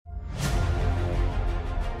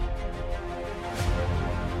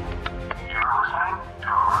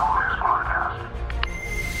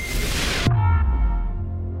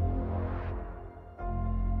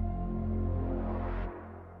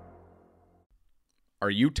Are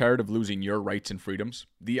you tired of losing your rights and freedoms?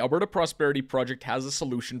 The Alberta Prosperity Project has a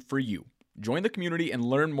solution for you. Join the community and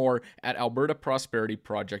learn more at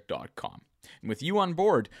albertaprosperityproject.com. And with you on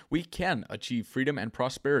board, we can achieve freedom and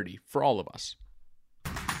prosperity for all of us.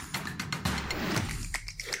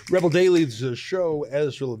 Rebel Daily is a show.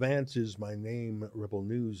 Ezra Levant is my name. Rebel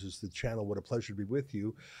News is the channel. What a pleasure to be with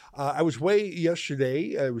you. I was away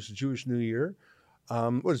yesterday. It was the Jewish New Year.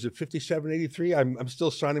 What is it, 5783? I'm still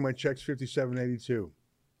signing my checks 5782.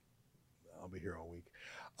 I'll be here all week.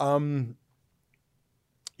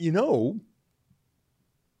 You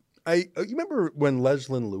remember when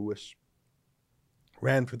Leslyn Lewis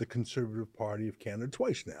ran for the Conservative Party of Canada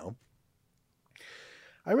twice now?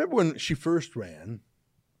 I remember when she first ran,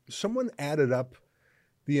 someone added up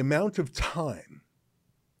the amount of time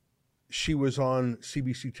she was on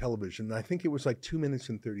CBC television. And I think it was like 2 minutes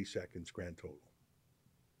and 30 seconds grand total.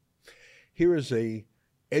 Here is a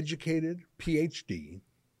educated PhD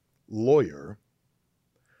lawyer,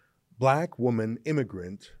 black woman,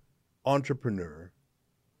 immigrant, entrepreneur,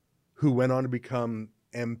 who went on to become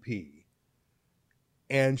MP.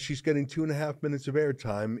 And she's getting 2.5 minutes of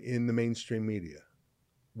airtime in the mainstream media.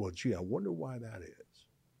 Well, gee, I wonder why that is.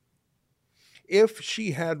 If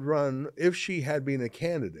she had been a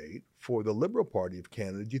candidate for the Liberal Party of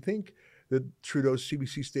Canada, do you think that Trudeau's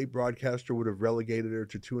CBC state broadcaster would have relegated her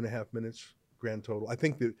to 2.5 minutes grand total? I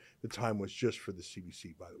think that the time was just for the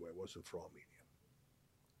CBC, by the way. It wasn't for all media.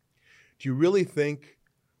 Do you really think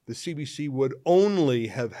the CBC would only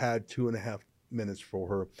have had 2.5 minutes for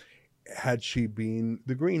her had she been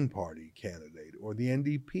the Green Party candidate or the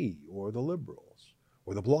NDP or the Liberals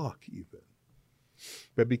or the Bloc even?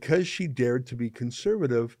 But because she dared to be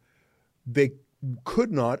conservative, they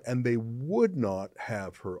could not and they would not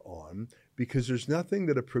have her on, because there's nothing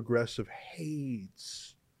that a progressive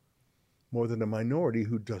hates more than a minority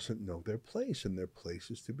who doesn't know their place, and their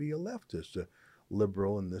place is to be a leftist, a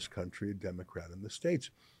liberal in this country, a Democrat in the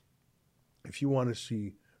States. If you want to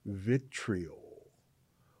see vitriol,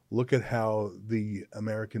 look at how the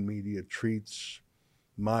American media treats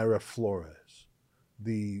Mayra Flores,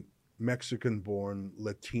 the Mexican-born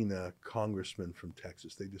Latina congressman from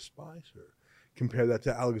Texas. They despise her. Compare that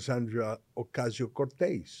to Alexandria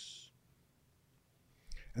Ocasio-Cortez.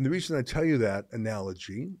 And the reason I tell you that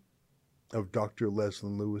analogy of Dr.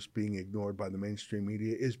 Leslyn Lewis being ignored by the mainstream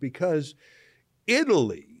media is because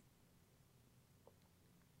Italy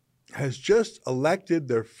has just elected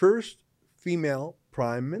their first female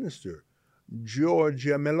prime minister,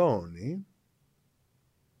 Giorgia Meloni.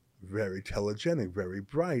 Very telegenic, very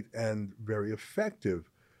bright, and very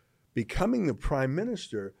effective. Becoming the prime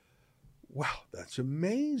minister, wow, that's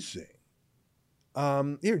amazing.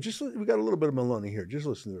 Here, we got a little bit of Meloni here. Just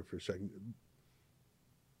listen to her for a second.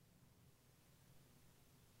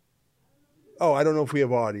 Oh, I don't know if we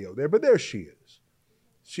have audio there, but there she is.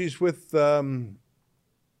 She's with,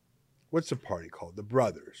 what's the party called? The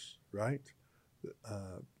Brothers, right?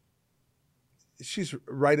 She's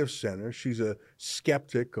right of center. She's a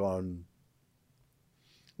skeptic on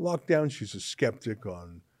lockdown. She's a skeptic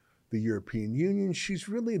on the European Union. She's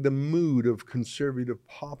really the mood of conservative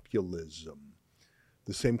populism.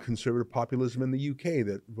 The same conservative populism in the UK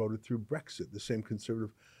that voted through Brexit. The same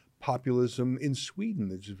conservative populism in Sweden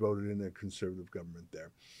that just voted in a conservative government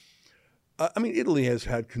there. Italy has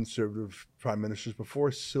had conservative prime ministers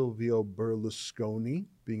before, Silvio Berlusconi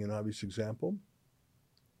being an obvious example.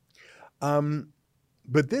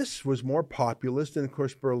 But this was more populist, and of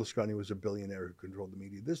course Berlusconi was a billionaire who controlled the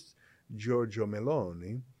media. This Giorgia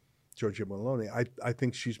Meloni, I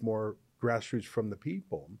think she's more grassroots from the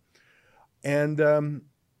people. And do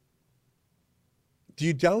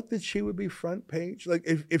you doubt that she would be front page? Like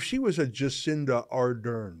if she was a Jacinda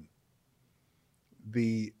Ardern,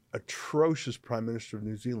 the atrocious Prime Minister of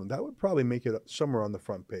New Zealand, that would probably make it somewhere on the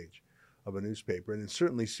front page of a newspaper. And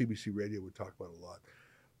certainly CBC Radio would talk about it a lot.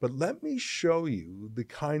 But let me show you the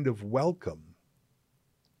kind of welcome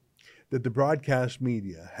that the broadcast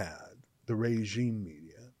media had, the regime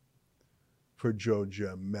media, for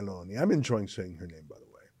Giorgia Meloni. I'm enjoying saying her name, by the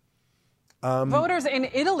way. Voters in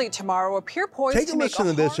Italy tomorrow appear poised to make a listen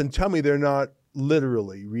to this hard... and tell me they're not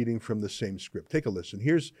literally reading from the same script. Take a listen.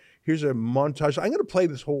 Here's a montage. I'm going to play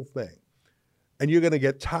this whole thing, and you're going to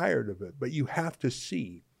get tired of it, but you have to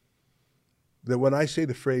see that when I say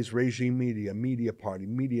the phrase regime media, media party,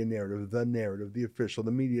 media narrative, the official,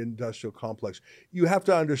 the media industrial complex, you have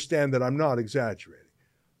to understand that I'm not exaggerating.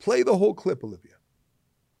 Play the whole clip, Olivia.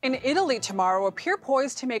 In Italy tomorrow appear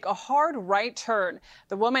poised to make a hard right turn.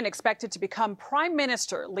 The woman expected to become prime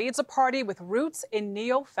minister leads a party with roots in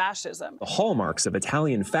neo-fascism. The hallmarks of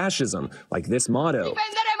Italian fascism, like this motto,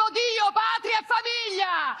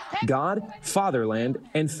 God, fatherland,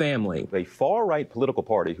 and family. A far-right political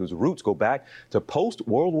party whose roots go back to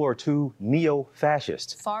post-World War II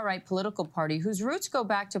neo-fascists. Far-right political party whose roots go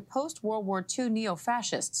back to post-World War II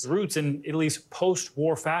neo-fascists. Roots in Italy's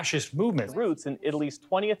post-war fascist movement. Roots in Italy's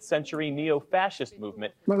 20th century neo-fascist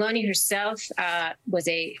movement. Meloni herself was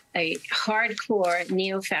a hardcore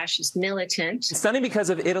neo-fascist militant. Stunning because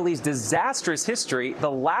of Italy's disastrous history,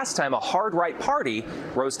 the last time a hard-right party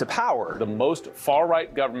rose to power. The most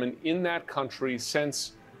far-right government in that country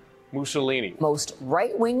since Mussolini. Most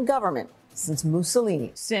right-wing government since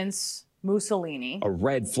Mussolini. Since Mussolini. A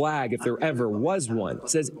red flag, if there ever was one,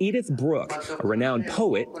 says Edith Brooke, a renowned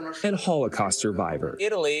poet and Holocaust survivor.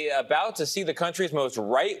 Italy about to see the country's most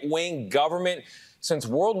right-wing government since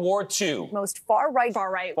World War II. Most far-right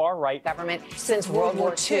government since World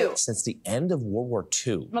War II. Since the end of World War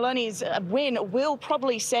II. Meloni's win will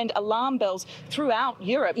probably send alarm bells throughout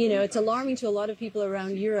Europe. You know, it's alarming to a lot of people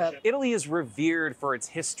around Europe. Italy is revered for its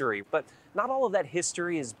history, but not all of that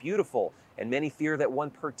history is beautiful, and many fear that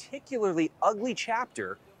one particularly ugly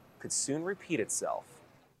chapter could soon repeat itself.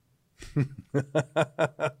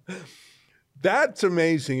 That's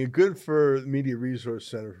amazing. And good for the Media Resource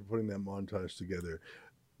Center for putting that montage together.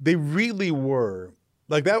 They really were.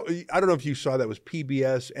 Like that, I don't know if you saw that was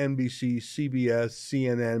PBS, NBC, CBS,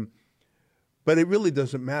 CNN, but it really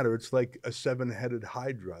doesn't matter. It's like a seven-headed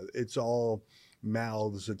hydra. It's all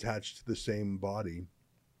mouths attached to the same body.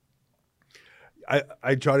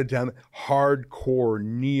 I jotted down hardcore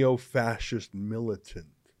neo-fascist militant.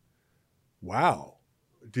 Wow.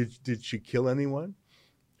 Did she kill anyone?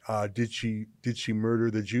 Did she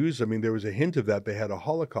murder the Jews? I mean, there was a hint of that. They had a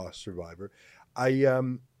Holocaust survivor. I've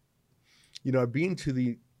been to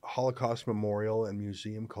the Holocaust Memorial and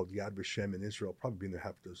Museum called Yad Vashem in Israel, probably been there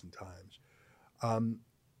half a dozen times.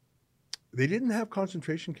 They didn't have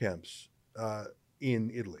concentration camps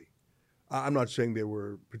in Italy. I'm not saying they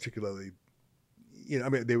were particularly,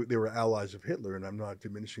 they were allies of Hitler, and I'm not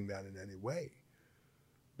diminishing that in any way.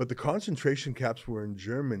 But the concentration camps were in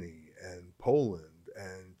Germany and Poland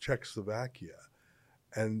and Czechoslovakia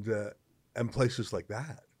and places like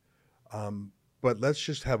that. But let's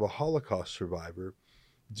just have a Holocaust survivor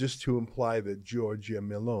just to imply that Giorgia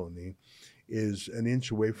Meloni is an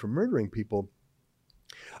inch away from murdering people.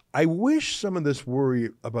 I wish some of this worry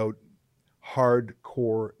about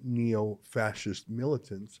hardcore neo-fascist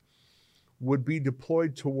militants would be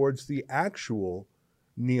deployed towards the actual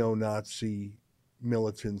neo-Nazi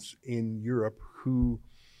militants in Europe who,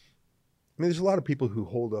 there's a lot of people who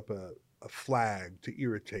hold up a flag to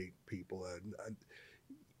irritate people.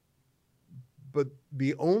 But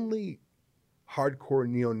the only hardcore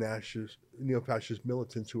neo-fascist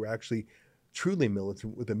militants who are actually truly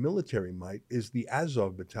militant with a military might is the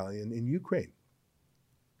Azov battalion in Ukraine,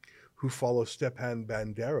 who follow Stepan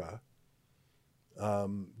Bandera.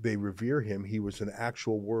 They revere him. He was an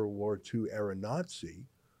actual World War II era Nazi.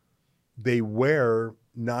 They wear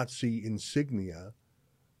Nazi insignia.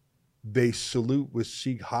 They salute with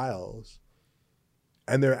Sieg Heils,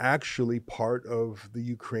 and they're actually part of the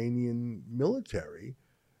Ukrainian military.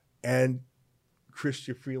 And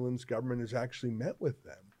Chrystia Freeland's government has actually met with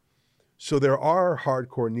them. So there are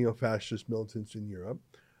hardcore neo-fascist militants in Europe.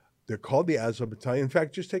 They're called the Azov Battalion. In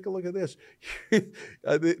fact, just take a look at this.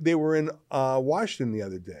 They were in Washington the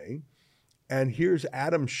other day, and here's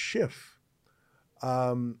Adam Schiff,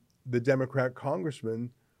 the Democrat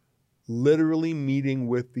congressman, literally meeting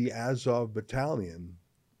with the Azov Battalion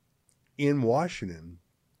in Washington.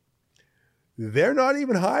 They're not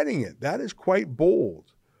even hiding it. That is quite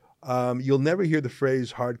bold. You'll never hear the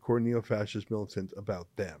phrase hardcore neo-fascist militant about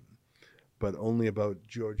them, but only about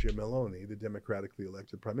Giorgia Meloni, the democratically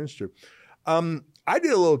elected prime minister. I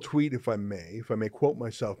did a little tweet, if I may quote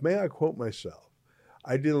myself. May I quote myself?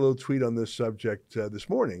 I did a little tweet on this subject this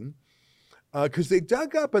morning because they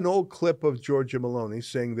dug up an old clip of Giorgia Meloni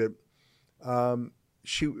saying that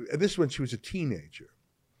this is when she was a teenager.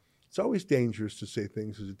 It's always dangerous to say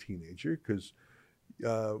things as a teenager because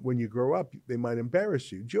when you grow up, they might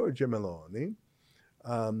embarrass you. Giorgia Meloni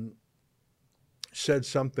said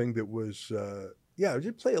something that was,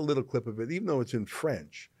 just play a little clip of it, even though it's in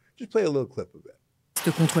French. Just play a little clip of it.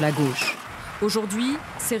 Contre la gauche. Aujourd'hui,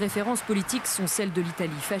 ses références politiques sont celles de l'Italie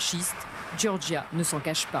fasciste. Giorgia ne s'en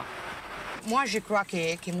cache pas. Moi, je crois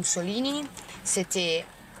que Mussolini, c'était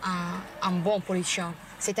un bon politicien.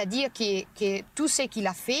 C'est-à-dire que tout ce qu'il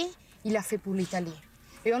a fait pour l'Italie.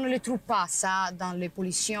 Et on ne le trouve pas ça dans les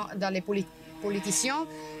politiciens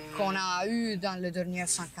qu'on a eu dans les derniers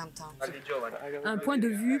 50 ans. Un point de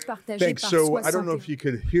vue partagé par So I don't know if you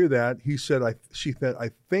could hear that. He said, I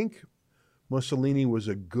think Mussolini was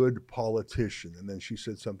a good politician. And then she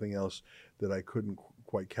said something else that I couldn't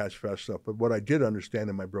quite catch fast enough. But what I did understand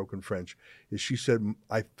in my broken French is she said,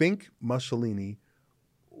 I think Mussolini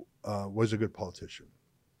was a good politician.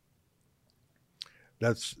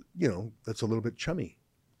 That's, you know, that's a little bit chummy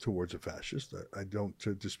towards a fascist. I don't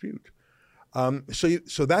dispute.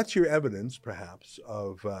 So that's your evidence, perhaps,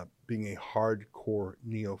 of being a hardcore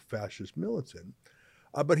neo-fascist militant.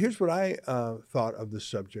 But here's what I thought of the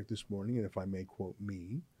subject this morning, and if I may quote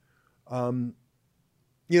me.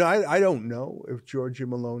 You know, I don't know if Giorgia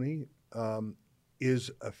Meloni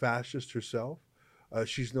is a fascist herself.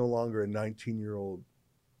 She's no longer a 19-year-old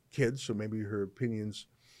kid, so maybe her opinions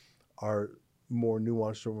are more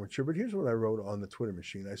nuanced or more mature. But here's what I wrote on the Twitter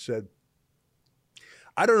machine. I said,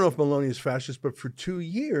 I don't know if Meloni is fascist, but for 2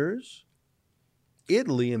 years,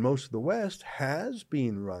 Italy and most of the West has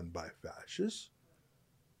been run by fascists.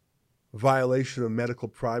 Violation of medical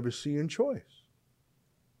privacy and choice.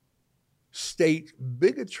 State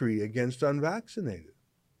bigotry against unvaccinated.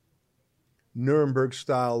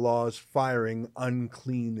 Nuremberg-style laws firing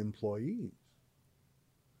unclean employees.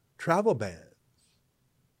 Travel bans.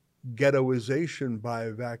 Ghettoization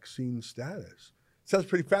by vaccine status. Sounds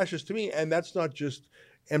pretty fascist to me, and that's not just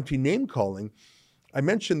empty name-calling. I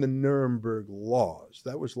mentioned the Nuremberg laws.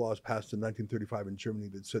 That was laws passed in 1935 in Germany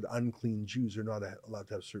that said unclean Jews are not allowed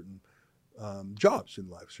to have certain jobs in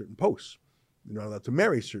life, certain posts. You're not allowed to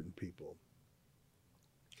marry certain people.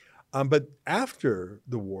 But after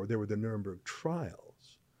the war, there were the Nuremberg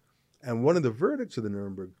trials. And one of the verdicts of the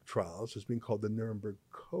Nuremberg trials has been called the Nuremberg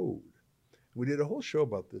Code. We did a whole show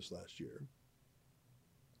about this last year.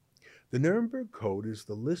 The Nuremberg Code is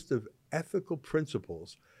the list of ethical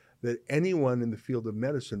principles that anyone in the field of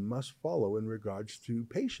medicine must follow in regards to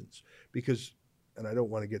patients. Because, and I don't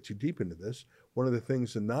want to get too deep into this, one of the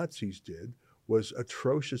things the Nazis did was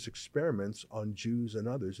atrocious experiments on Jews and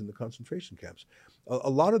others in the concentration camps. A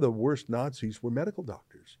lot of the worst Nazis were medical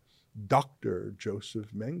doctors. Dr.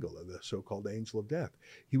 Joseph Mengele, the so-called angel of death.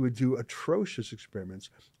 He would do atrocious experiments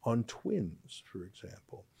on twins, for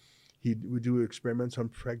example. He would do experiments on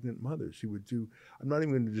pregnant mothers. He would do, I'm not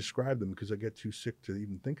even going to describe them because I get too sick to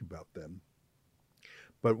even think about them.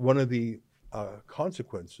 But one of the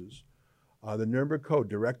consequences, the Nuremberg Code,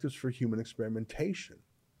 Directives for Human Experimentation.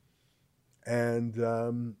 And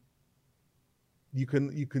you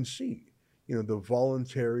can see, you know, the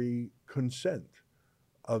voluntary consent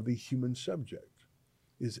of the human subject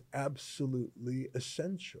is absolutely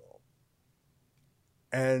essential.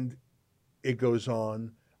 And it goes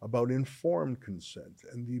on about informed consent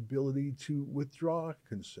and the ability to withdraw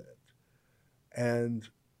consent. And,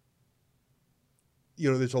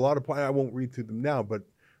 you know, there's a lot of points, I won't read through them now, but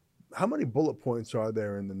how many bullet points are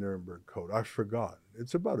there in the Nuremberg Code? I've forgotten.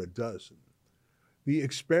 It's about a dozen. The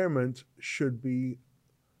experiment should be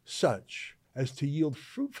such as to yield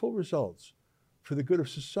fruitful results for the good of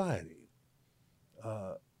society.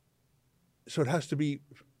 So it has to be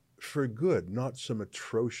for good, not some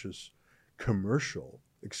atrocious commercial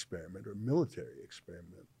experiment or military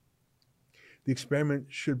experiment. The experiment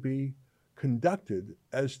should be conducted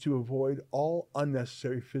as to avoid all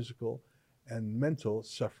unnecessary physical and mental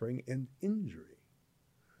suffering and injury.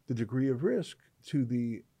 The degree of risk to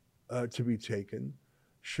be taken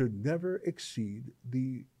should never exceed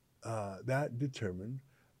that determined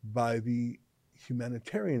by the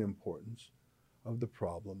humanitarian importance of the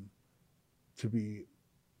problem to be.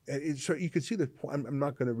 So you can see the point. I'm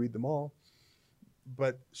not going to read them all,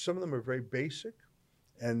 but some of them are very basic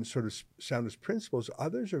and sort of sound as principles.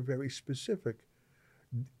 Others are very specific.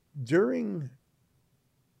 During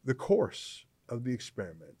the course of the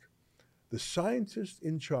experiment, the scientist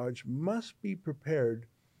in charge must be prepared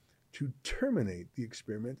to terminate the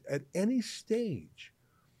experiment at any stage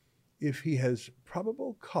if he has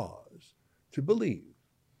probable cause to believe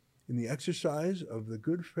in the exercise of the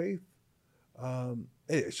good faith.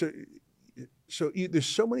 So there's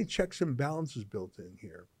so many checks and balances built in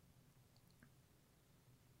here.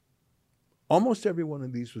 Almost every one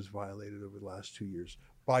of these was violated over the last 2 years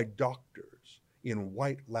by doctors in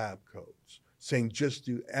white lab coats saying, just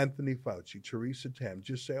do Anthony Fauci, Theresa Tam,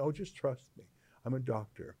 just say, oh, just trust me. I'm a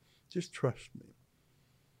doctor. Just trust me.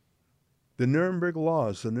 The Nuremberg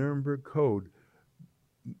laws, the Nuremberg Code.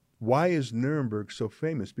 Why is Nuremberg so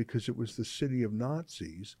famous? Because it was the city of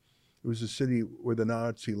Nazis. It was the city where the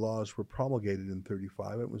Nazi laws were promulgated in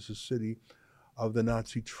 1935. It was the city of the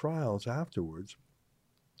Nazi trials afterwards.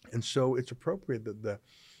 And so it's appropriate that the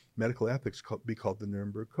medical ethics be called the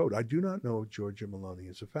Nuremberg Code. I do not know if Giorgia Meloni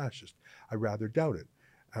is a fascist. I rather doubt it.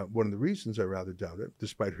 One of the reasons I rather doubt it,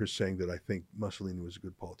 despite her saying that I think Mussolini was a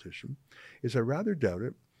good politician, is I rather doubt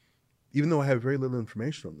it even though I have very little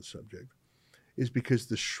information on the subject, is because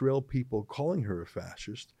the shrill people calling her a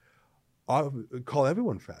fascist call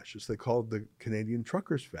everyone fascist. They call the Canadian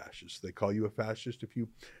truckers fascist. They call you a fascist if you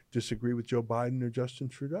disagree with Joe Biden or Justin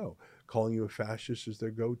Trudeau. Calling you a fascist is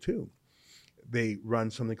their go-to. They run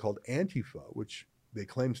something called Antifa, which they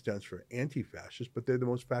claim stands for anti-fascist, but they're the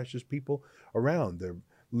most fascist people around. They're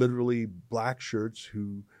literally black shirts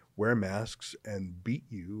who wear masks and beat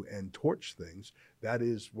you and torch things. That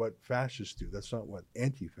is what fascists do. That's not what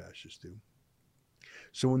anti-fascists do.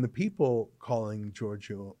 So when the people calling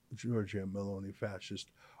Giorgia Meloni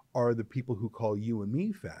fascist are the people who call you and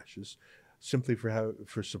me fascists simply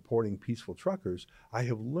for supporting peaceful truckers, I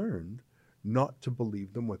have learned not to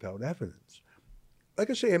believe them without evidence. Like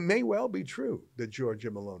I say, it may well be true that Giorgia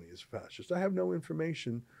Meloni is fascist. I have no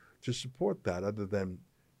information to support that other than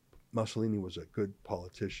Mussolini was a good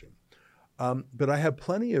politician. But I have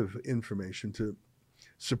plenty of information to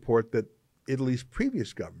support that Italy's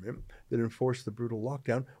previous government that enforced the brutal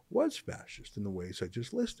lockdown was fascist in the ways I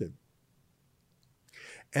just listed.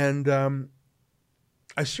 And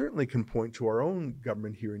I certainly can point to our own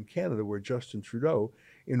government here in Canada where Justin Trudeau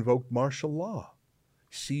invoked martial law,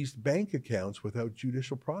 seized bank accounts without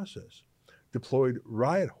judicial process, deployed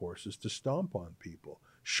riot horses to stomp on people,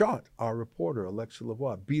 shot our reporter Alexis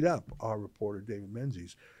Lavoie, beat up our reporter David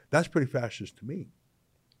Menzies. That's pretty fascist to me.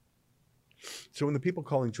 So when the people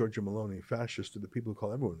calling Giorgia Meloni a fascist are the people who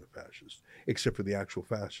call everyone a fascist, except for the actual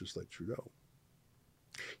fascists like Trudeau.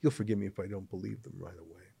 You'll forgive me if I don't believe them right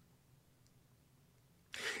away.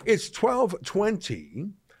 It's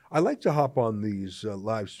 12:20. I like to hop on these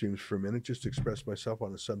live streams for a minute just to express myself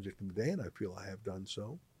on a subject of the day, and I feel I have done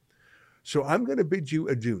so. So I'm going to bid you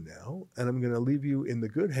adieu now, and I'm going to leave you in the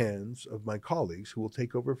good hands of my colleagues who will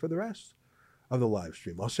take over for the rest of the live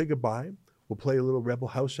stream. I'll say goodbye. We'll play a little Rebel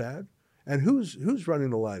House ad. And who's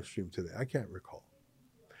running the live stream today? I can't recall.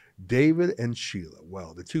 David and Sheila.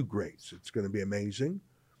 Well, the two greats. It's going to be amazing.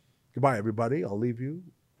 Goodbye, everybody. I'll leave you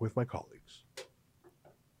with my colleagues.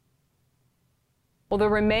 Well, the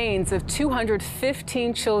remains of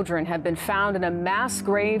 215 children have been found in a mass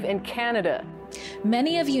grave in Canada.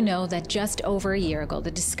 Many of you know that just over a year ago,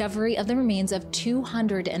 the discovery of the remains of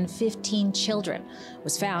 215 children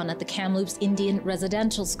was found at the Kamloops Indian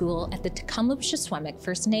Residential School at the Tecumseh Secwépemc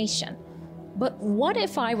First Nation. But what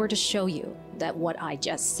if I were to show you that what I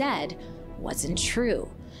just said wasn't true,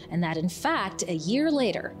 and that in fact, a year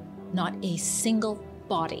later, not a single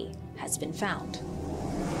body has been found?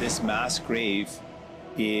 This mass grave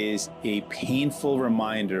is a painful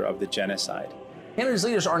reminder of the genocide. Canada's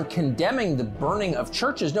leaders aren't condemning the burning of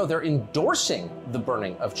churches. No, they're endorsing the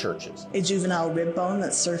burning of churches. A juvenile rib bone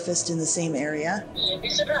that surfaced in the same area. You'd be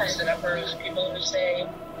surprised the number of people who say,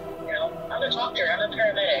 you know, I'm a doctor, I'm a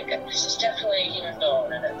paramedic, and this is definitely a human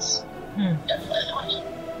bone, and it's definitely not.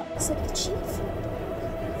 Is it the chief?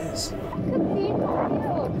 It is.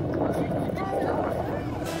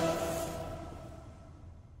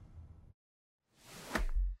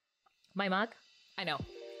 My mug? I know.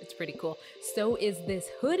 It's pretty cool. So is this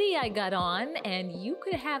hoodie I got on, and you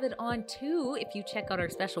could have it on too if you check out our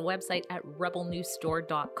special website at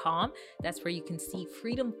rebelnewsstore.com. That's where you can see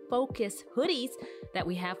Freedom Focus hoodies that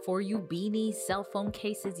we have for you, beanies, cell phone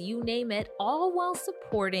cases, you name it, all while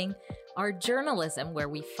supporting our journalism, where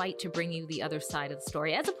we fight to bring you the other side of the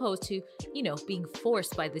story, as opposed to, you know, being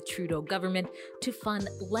forced by the Trudeau government to fund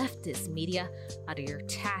leftist media out of your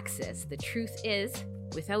taxes. The truth is,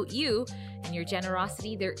 without you and your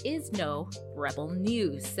generosity, there is no Rebel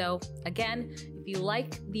News. So again, if you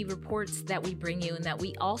like the reports that we bring you and that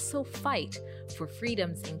we also fight for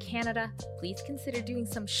freedoms in Canada, please consider doing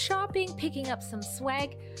some shopping, picking up some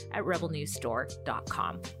swag at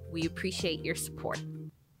rebelnewsstore.com. We appreciate your support.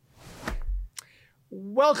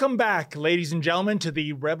 Welcome back, ladies and gentlemen, to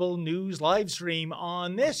the Rebel News live stream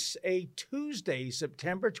on this, a Tuesday,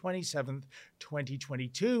 September 27th,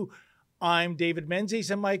 2022. I'm David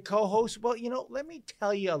Menzies, and my co-host, well, you know, let me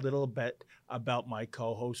tell you a little bit about my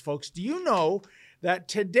co-host, folks. Do you know that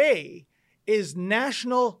today is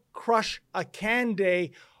National Crush a Can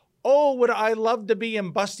Day? Oh, would I love to be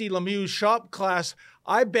in Busty Lemieux's shop class.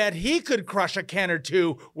 I bet he could crush a can or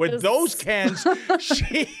two with those cans.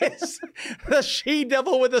 She is the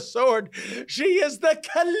she-devil with a sword. She is the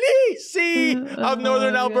Khaleesi of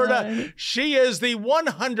Northern Alberta. God. She is the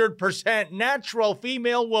 100% natural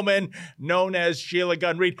female woman known as Sheila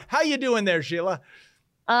Gunn Reid. How you doing there, Sheila?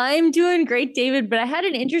 I'm doing great, David, but I had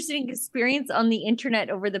an interesting experience on the internet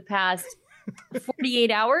over the past 48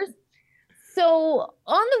 hours. So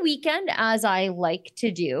on the weekend, as I like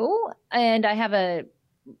to do, and I have a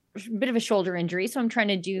bit of a shoulder injury, so I'm trying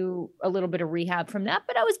to do a little bit of rehab from that,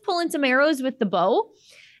 but I was pulling some arrows with the bow.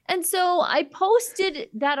 And so I posted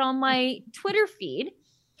that on my Twitter feed,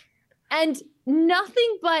 and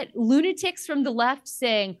nothing but lunatics from the left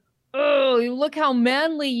saying, "Oh, look how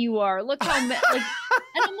manly you are. Look how like," and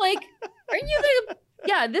I'm like, "Aren't you the?"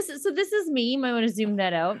 Yeah, this is me. You might want to zoom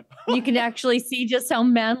that out. You can actually see just how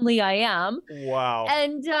manly I am. Wow.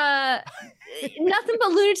 And nothing but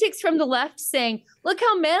lunatics from the left saying, "Look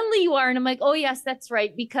how manly you are," and I'm like, "Oh yes, that's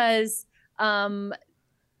right," because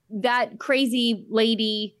that crazy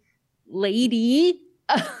lady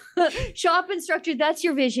shop instructor, that's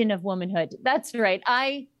your vision of womanhood. That's right.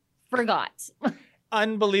 I forgot.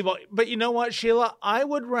 Unbelievable. But you know what, Sheila? I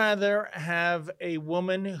would rather have a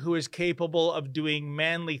woman who is capable of doing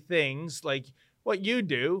manly things like what you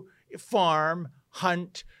do, farm,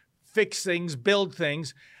 hunt, fix things, build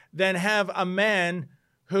things, than have a man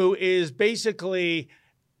who is basically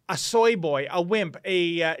a soy boy, a wimp,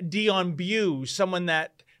 a Dion Bew, someone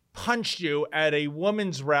that punched you at a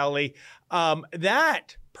women's rally.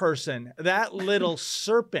 That person, that little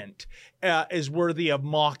serpent, is worthy of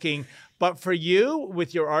mocking. But for you,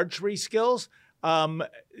 with your archery skills,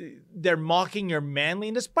 they're mocking your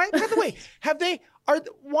manliness. By the way,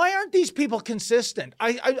 why aren't these people consistent?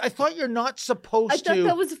 I thought you're not supposed to. I thought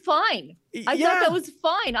that was fine. I thought that was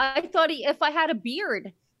fine. I thought if I had a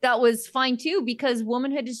beard, that was fine too, because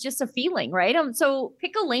womanhood is just a feeling, right? So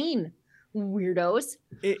pick a lane, weirdos.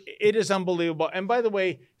 It is unbelievable. And by the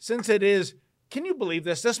way, since it is, can you believe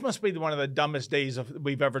this? This must be one of the dumbest days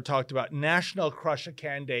we've ever talked about, National Crush a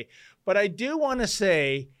Can Day. But I do want to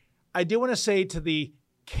say to the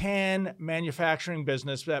can manufacturing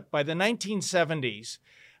business that by the 1970s,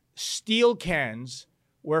 steel cans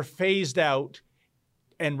were phased out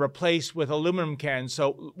and replaced with aluminum cans.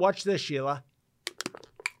 So watch this, Sheila.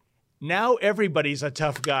 Now everybody's a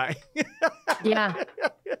tough guy. Yeah.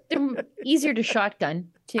 They're easier to shotgun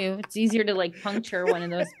too. It's easier to like puncture one of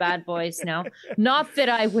those bad boys now. Not that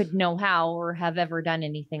I would know how or have ever done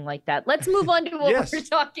anything like that. Let's move on to what we're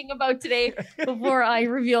talking about today before I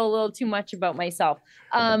reveal a little too much about myself.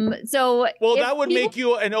 So that would make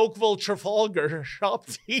you an Oakville Trafalgar shop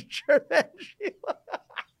teacher then, Sheila.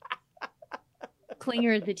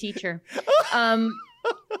 Klinger the teacher.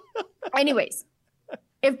 Anyways.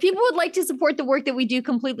 If people would like to support the work that we do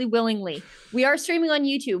completely willingly, we are streaming on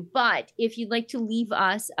YouTube. But if you'd like to leave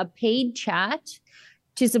us a paid chat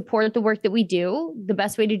to support the work that we do, the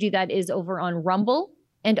best way to do that is over on Rumble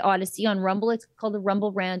and Odyssey. On Rumble, it's called a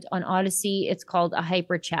Rumble Rant. On Odyssey, it's called a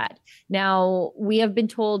Hyper Chat. Now, we have been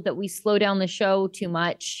told that we slow down the show too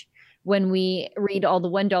much when we read all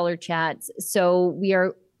the $1 chats. So we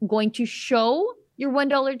are going to show your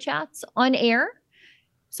 $1 chats on air.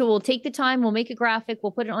 So we'll take the time, we'll make a graphic,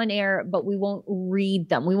 we'll put it on air, but we won't read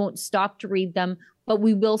them. We won't stop to read them, but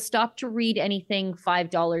we will stop to read anything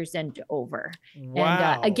 $5 and over. Wow.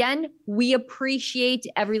 And again, we appreciate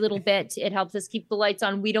every little bit. It helps us keep the lights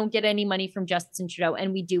on. We don't get any money from Justin Trudeau,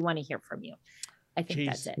 and we do want to hear from you. I think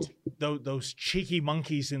that's it. Those cheeky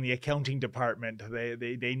monkeys in the accounting department,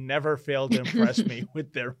 they never fail to impress me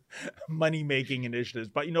with their money-making initiatives.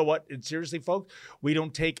 But you know what? Seriously, folks, we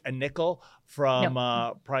don't take a nickel from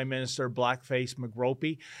Prime Minister Blackface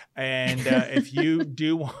McGropey. And if you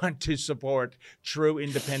do want to support true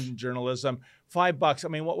independent journalism, $5. I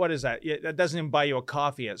mean, what is that? That doesn't even buy you a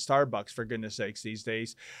coffee at Starbucks, for goodness sakes, these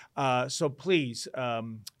days. So please,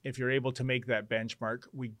 if you're able to make that benchmark,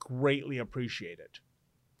 we greatly appreciate it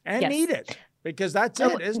and need it, because that's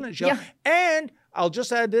it, isn't it, Sheila? Yeah. And I'll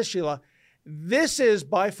just add this, Sheila. This is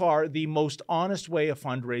by far the most honest way of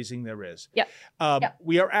fundraising there is.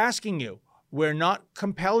 We are asking you. We're not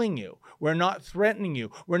compelling you. We're not threatening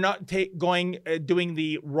you. We're not doing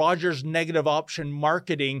the Rogers negative option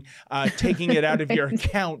marketing, taking it out of your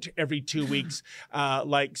account every 2 weeks,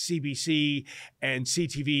 like CBC and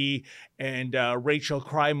CTV and Rachel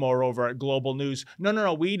Crymore over at Global News.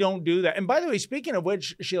 No, we don't do that. And by the way, speaking of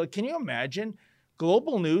which, Sheila, can you imagine?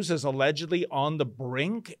 Global News is allegedly on the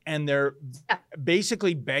brink, and they're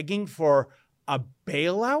basically begging for a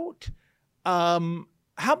bailout.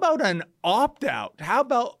 How about an opt-out? How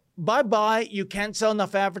about bye-bye, you can't sell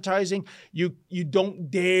enough advertising, you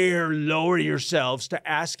don't dare lower yourselves to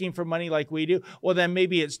asking for money like we do? Well, then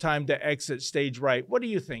maybe it's time to exit stage right. What do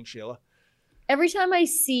you think, Sheila? Every time I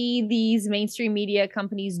see these mainstream media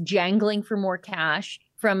companies jangling for more cash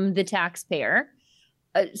from the taxpayer,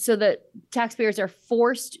 so that taxpayers are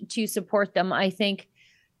forced to support them, I think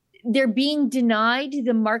they're being denied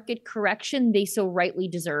the market correction they so rightly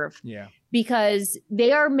deserve. Yeah. Because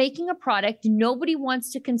they are making a product nobody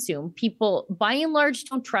wants to consume. People, by and large,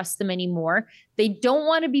 don't trust them anymore. They don't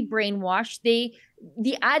want to be brainwashed.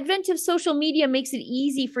 The advent of social media makes it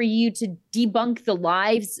easy for you to debunk the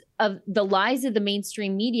lies of the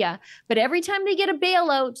mainstream media. But every time they get a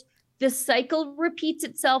bailout, the cycle repeats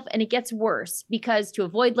itself and it gets worse, because to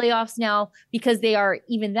avoid layoffs now, because they are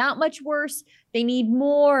even that much worse, they need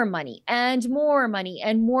more money and more money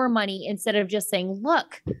and more money, instead of just saying,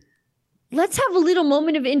 look, let's have a little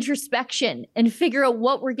moment of introspection and figure out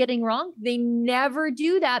what we're getting wrong. They never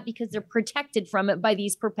do that because they're protected from it by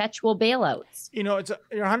these perpetual bailouts. You know,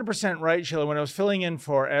 you're 100% right, Sheila. When I was filling in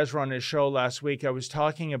for Ezra on his show last week, I was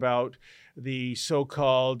talking about the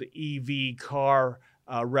so-called EV car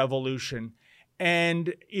revolution.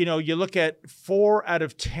 And, you know, you look at 4 out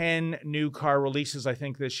of 10 new car releases, I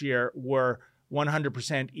think, this year were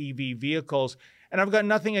 100% EV vehicles. And I've got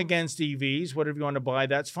nothing against EVs. Whatever you want to buy,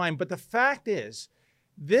 that's fine. But the fact is,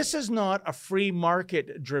 this is not a free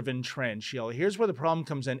market-driven trend, Sheila. Here's where the problem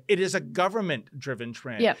comes in. It is a government-driven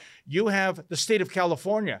trend. Yeah. You have the state of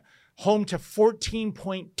California, home to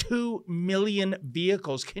 14.2 million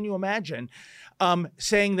vehicles. Can you imagine?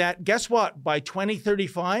 Saying that, guess what? By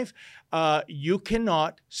 2035, you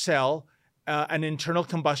cannot sell an internal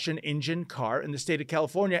combustion engine car in the state of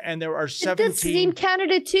California. And there are 17... That's in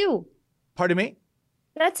Canada too. Pardon me?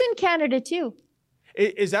 That's in Canada too.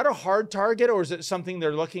 Is that a hard target, or is it something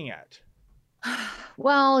they're looking at?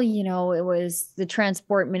 Well, you know, it was the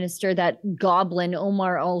transport minister, that goblin,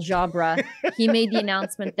 Omar Al-Jabra. He made the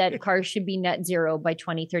announcement that cars should be net zero by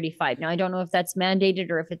 2035. Now, I don't know if that's mandated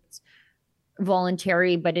or if it's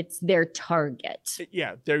voluntary, but it's their target.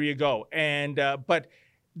 Yeah, there you go. And but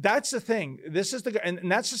that's the thing. This is and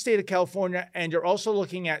that's the state of California. And you're also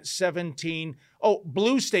looking at 17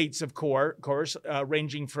 blue states, of course,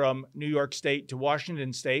 ranging from New York State to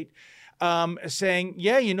Washington State, saying,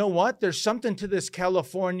 yeah, you know what? There's something to this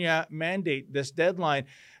California mandate, this deadline.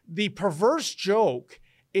 The perverse joke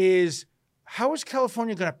is, how is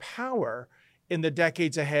California going to power in the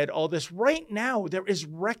decades ahead all this? Right now, there is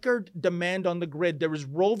record demand on the grid. There is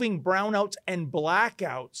roving brownouts and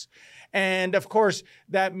blackouts. And of course,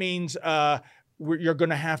 that means you're going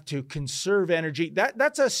to have to conserve energy.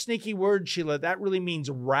 That's a sneaky word, Sheila. That really means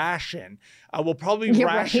ration. We'll probably be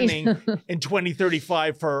rationing in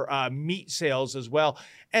 2035 for meat sales as well.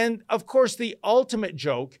 And of course, the ultimate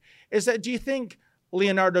joke is that, do you think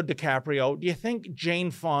Leonardo DiCaprio, do you think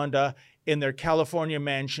Jane Fonda in their California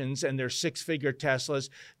mansions and their 6-figure Teslas,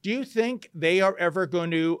 do you think they are ever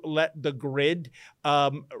going to let the grid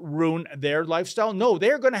ruin their lifestyle? No,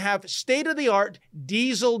 they're going to have state-of-the-art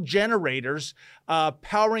diesel generators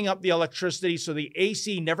powering up the electricity so the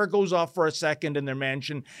AC never goes off for a second in their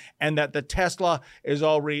mansion, and that the Tesla is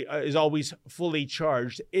always fully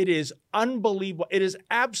charged. It is unbelievable. It is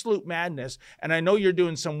absolute madness. And I know you're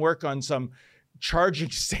doing some work on some charging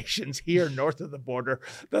stations here north of the border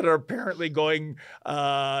that are apparently going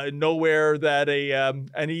nowhere that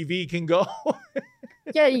an EV can go.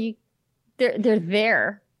 Yeah, they're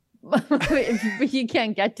there, but you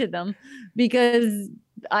can't get to them because,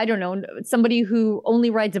 I don't know, somebody who only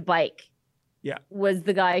rides a bike was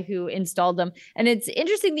the guy who installed them. And it's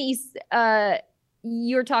interesting that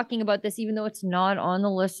you're talking about this, even though it's not on the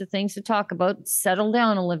list of things to talk about. Settle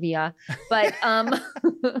down, Olivia. But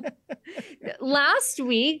last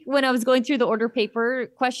week, when I was going through the order paper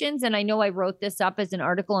questions, and I know I wrote this up as an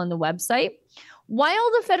article on the website,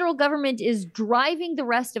 while the federal government is driving the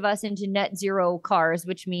rest of us into net zero cars,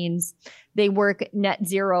 which means they work net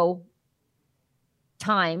zero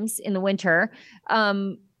times in the winter,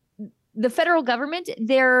 the federal government,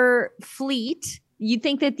 their fleet, you'd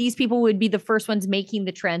think that these people would be the first ones making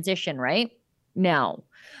the transition, right? No.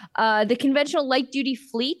 The conventional light-duty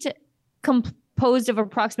fleet composed of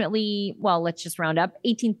approximately, well, let's just round up,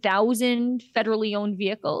 18,000 federally owned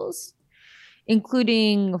vehicles,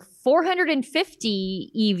 including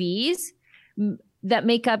 450 EVs that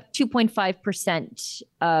make up 2.5%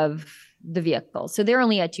 of the vehicles. So they're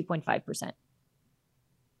only at 2.5%.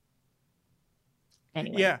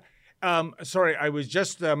 Anyway. Yeah. Sorry, I was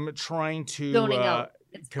just trying to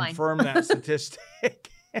confirm that statistic.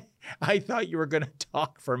 I thought you were going to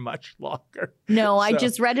talk for much longer. No, I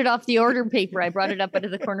just read it off the order paper. I brought it up out of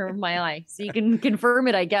the corner of my eye. So you can confirm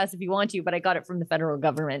it, I guess, if you want to, but I got it from the federal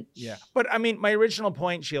government. Yeah. But I mean, my original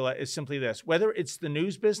point, Sheila, is simply this. Whether it's the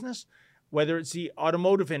news business, whether it's the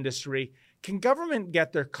automotive industry, can government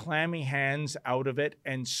get their clammy hands out of it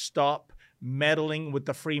and stop meddling with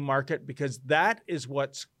the free market, because that is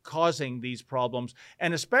what's causing these problems.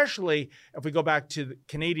 And especially if we go back to the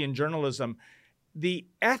Canadian journalism, the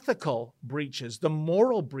ethical breaches, the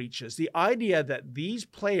moral breaches, the idea that these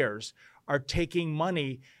players are taking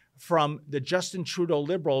money from the Justin Trudeau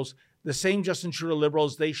Liberals, the same Justin Trudeau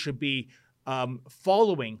Liberals they should be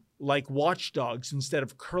following like watchdogs instead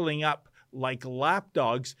of curling up like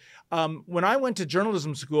lapdogs. When I went to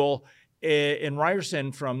journalism school in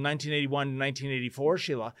Ryerson from 1981 to 1984,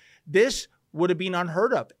 Sheila, this would have been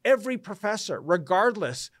unheard of. Every professor,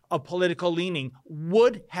 regardless of political leaning,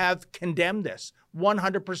 would have condemned this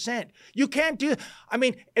 100%. You can't do, I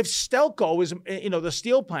mean, if Stelco is, the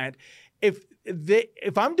steel plant, if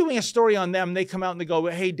I'm doing a story on them, they come out and they go,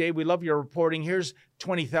 hey, Dave, we love your reporting. Here's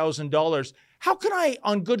 $20,000. How can I,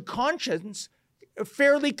 on good conscience,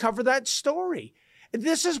 fairly cover that story?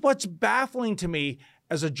 This is what's baffling to me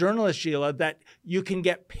as a journalist, Sheila, that you can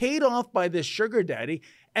get paid off by this sugar daddy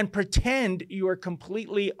and pretend you are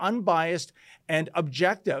completely unbiased and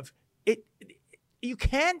objective. You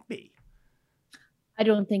can't be. I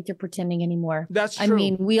don't think they're pretending anymore. That's true. I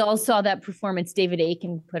mean, we all saw that performance David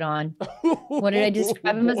Aiken put on. What did I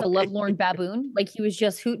describe him as? A lovelorn baboon? Like he was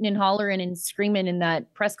just hooting and hollering and screaming in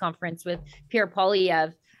that press conference with Pierre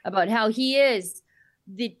Poilievre about how he is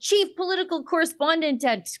the chief political correspondent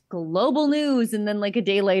at Global News. And then like a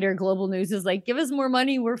day later, Global News is like, give us more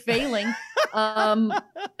money. We're failing.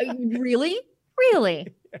 Really?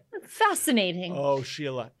 Fascinating. Oh,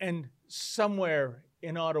 Sheila. And somewhere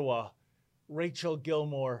in Ottawa, Rachel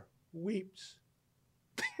Gilmore weeps.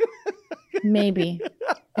 Maybe.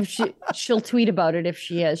 If she'll tweet about it if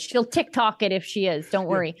she is. She'll TikTok it if she is. Don't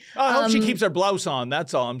worry. I hope she keeps her blouse on.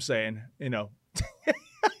 That's all I'm saying.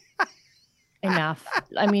 Enough.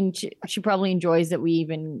 I mean, she probably enjoys that we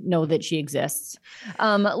even know that she exists.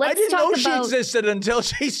 I didn't know she existed until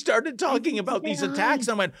she started talking about these attacks.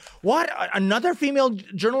 And I went, what? Another female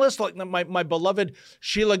journalist like my beloved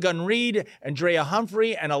Sheila Gunn-Reid, Andrea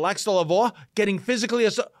Humphrey, and Alexa Lavoie getting physically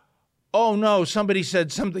assaulted? Oh no, somebody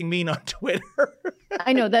said something mean on Twitter.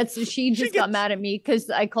 I know, she just got mad at me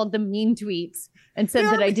because I called them mean tweets and said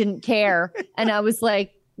that I didn't care. And I was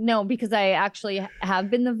like, no, because I actually have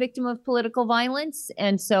been the victim of political violence.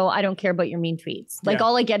 And so I don't care about your mean tweets. Like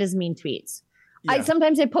all I get is mean tweets. Yeah.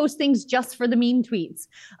 Sometimes I post things just for the mean tweets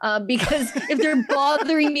because if they're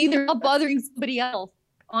bothering me, they're not bothering somebody else,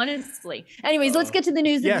 honestly. Anyways, let's get to the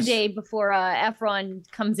news of the day before Efron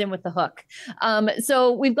comes in with the hook.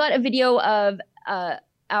 So we've got a video of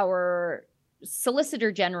our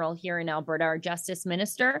Solicitor General here in Alberta, our Justice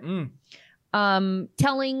Minister,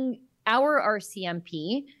 telling our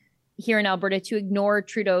RCMP here in Alberta to ignore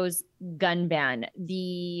Trudeau's gun ban.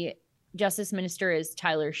 The Justice Minister is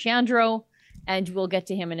Tyler Shandro, and we'll get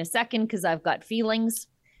to him in a second because I've got feelings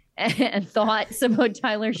and thoughts about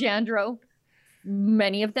Tyler Shandro,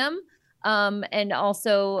 many of them, and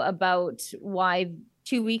also about why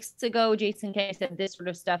 2 weeks ago Jason Kenney said this sort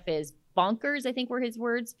of stuff is bonkers, I think were his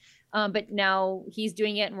words. But now he's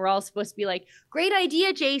doing it and we're all supposed to be like, great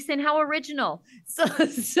idea, Jason, how original. So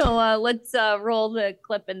let's roll the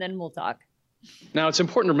clip and then we'll talk. Now, it's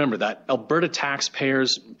important to remember that Alberta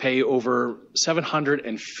taxpayers pay over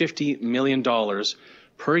 $750 million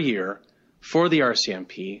per year for the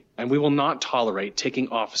RCMP, and we will not tolerate taking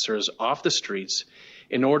officers off the streets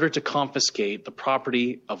in order to confiscate the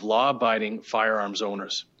property of law-abiding firearms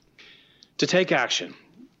owners. To take action,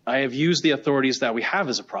 I have used the authorities that we have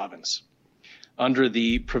as a province. Under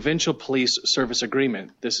the Provincial Police Service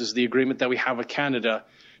Agreement, this is the agreement that we have with Canada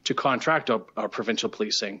to contract our provincial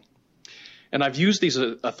policing. And I've used these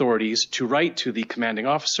authorities to write to the commanding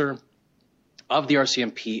officer of the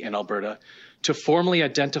RCMP in Alberta to formally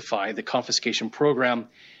identify the confiscation program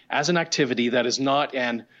as an activity that is not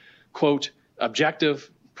an, quote,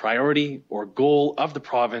 objective, priority, or goal of the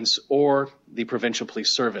province or the Provincial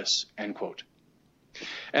Police Service, end quote.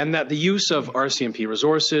 And that the use of RCMP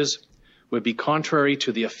resources would be contrary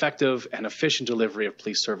to the effective and efficient delivery of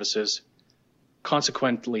police services.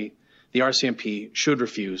 Consequently, the RCMP should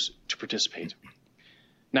refuse to participate.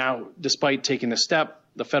 Now, despite taking this step,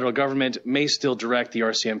 the federal government may still direct the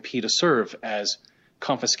RCMP to serve as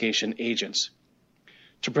confiscation agents.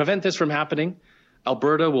 To prevent this from happening,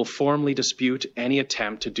 Alberta will formally dispute any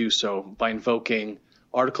attempt to do so by invoking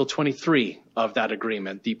Article 23 of that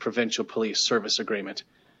agreement, the Provincial Police Service Agreement.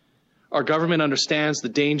 Our government understands the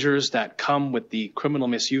dangers that come with the criminal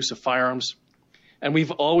misuse of firearms, and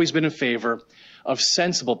we've always been in favor of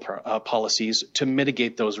sensible policies to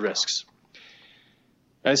mitigate those risks.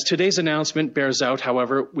 As today's announcement bears out,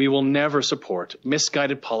 however, we will never support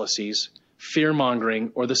misguided policies,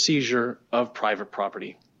 fear-mongering, or the seizure of private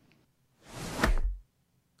property.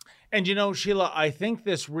 And you know, Sheila, I think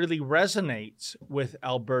this really resonates with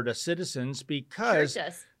Alberta citizens because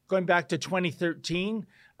going back to 2013,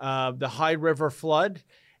 the High River flood,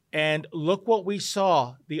 and look what we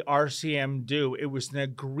saw the RCM do. It was an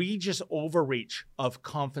egregious overreach of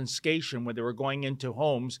confiscation when they were going into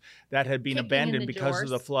homes that had been abandoned because of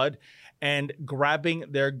the flood and grabbing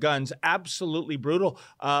their guns. Absolutely brutal.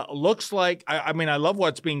 Looks like, I mean, I love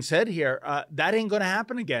what's being said here. That ain't going to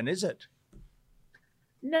happen again, is it?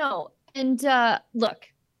 No. And look,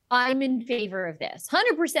 I'm in favor of this.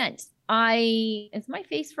 100%. Is my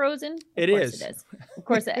face frozen? It is. Of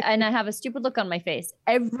course. And I have a stupid look on my face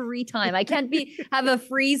every time. I can't have a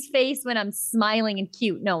freeze face when I'm smiling and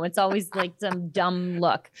cute. No, it's always like some dumb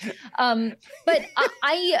look. But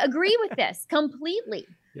I agree with this completely.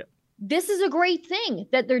 Yep. This is a great thing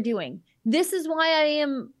that they're doing. This is why I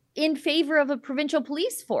am in favor of a provincial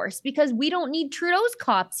police force, because we don't need Trudeau's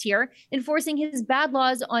cops here enforcing his bad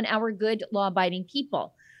laws on our good law-abiding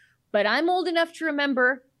people. But I'm old enough to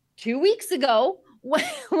remember 2 weeks ago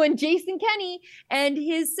when Jason Kenney and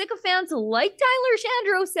his sycophants like Tyler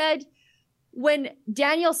Shandro said, when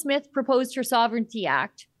Danielle Smith proposed her Sovereignty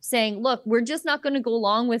Act, saying, look, we're just not going to go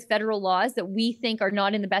along with federal laws that we think are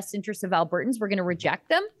not in the best interest of Albertans. We're going to reject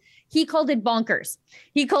them. He called it bonkers.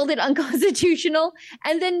 He called it unconstitutional.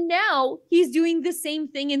 And then now he's doing the same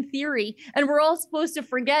thing in theory. And we're all supposed to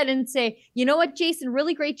forget and say, you know what, Jason,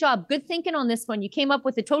 really great job. Good thinking on this one. You came up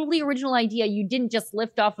with a totally original idea. You didn't just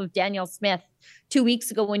lift off of Danielle Smith 2 weeks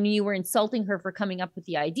ago when you were insulting her for coming up with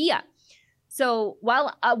the idea. So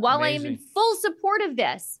while I am in full support of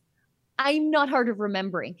this, I'm not hard of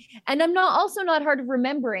remembering. And I'm also not hard of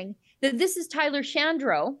remembering that this is Tyler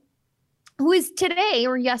Shandro, who is today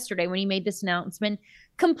or yesterday when he made this announcement,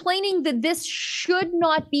 complaining that this should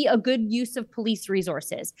not be a good use of police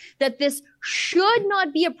resources, that this should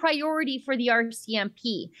not be a priority for the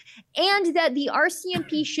RCMP, and that the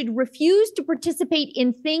RCMP should refuse to participate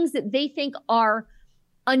in things that they think are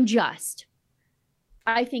unjust.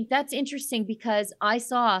 I think that's interesting because I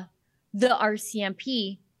saw the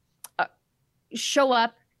RCMP show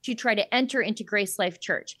up to try to enter into Grace Life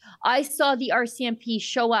Church. I saw the RCMP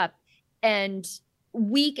show up and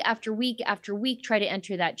week after week after week try to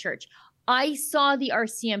enter that church. I saw the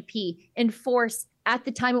RCMP enforce, at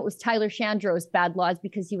the time it was Tyler Shandro's bad laws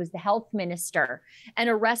because he was the health minister, and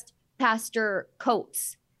arrest Pastor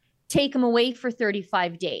Coates, take him away for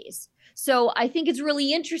 35 days. So I think it's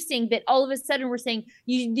really interesting that all of a sudden we're saying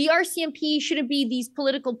the RCMP shouldn't be these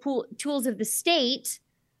political tools of the state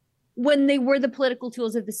when they were the political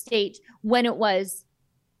tools of the state when it was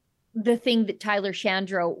the thing that Tyler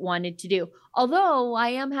Shandro wanted to do. Although I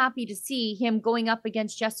am happy to see him going up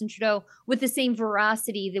against Justin Trudeau with the same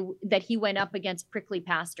veracity that he went up against prickly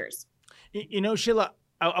pastors. You know, Sheila,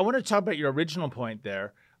 I want to talk about your original point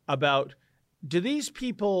there about, do these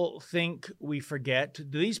people think we forget?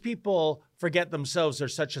 Do these people forget themselves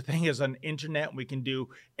there's such a thing as an internet?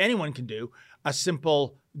 Anyone can do a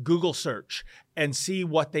simple Google search and see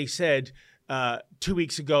what they said 2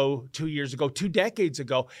 weeks ago, 2 years ago, 2 decades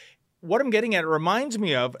ago. What I'm getting at, it reminds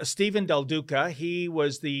me of Stephen Del Duca. He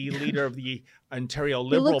was the leader of the Ontario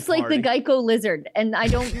Liberal Party. He looks like the Geico lizard. And I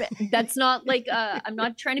don't, that's not like, I'm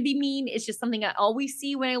not trying to be mean. It's just something I always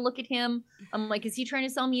see when I look at him. I'm like, is he trying to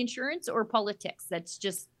sell me insurance or politics? That's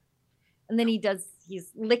just, and then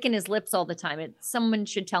he's licking his lips all the time. Someone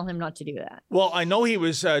should tell him not to do that. Well, I know he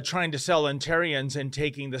was trying to sell Ontarians and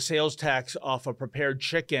taking the sales tax off a prepared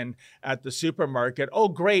chicken at the supermarket. Oh,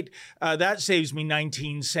 great. That saves me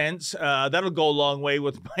 19 cents. That'll go a long way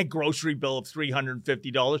with my grocery bill of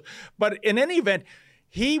 $350. But in any event,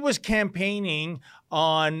 he was campaigning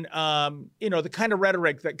on, the kind of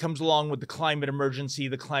rhetoric that comes along with the climate emergency,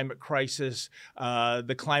 the climate crisis,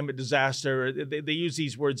 the climate disaster. They use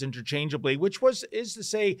these words interchangeably, which is to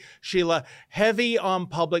say, Sheila, heavy on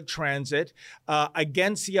public transit,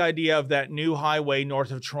 against the idea of that new highway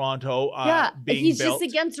north of Toronto being he's built.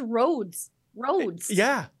 Just against roads.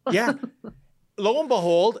 Yeah. Lo and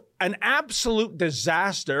behold, an absolute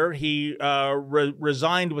disaster. He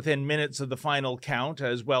resigned within minutes of the final count,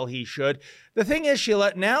 as well he should. The thing is,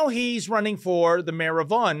 Sheila, now he's running for the mayor of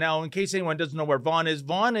Vaughan. Now, in case anyone doesn't know where Vaughan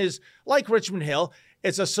is like Richmond Hill.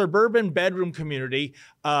 It's a suburban bedroom community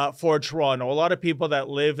for Toronto. A lot of people that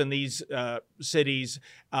live in these cities,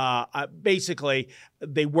 basically,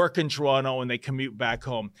 they work in Toronto and they commute back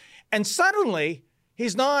home. And suddenly,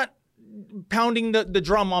 he's not pounding the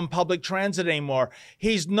drum on public transit anymore.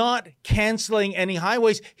 He's not canceling any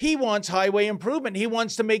highways. He wants highway improvement. He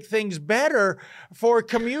wants to make things better for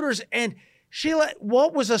commuters. And Sheila,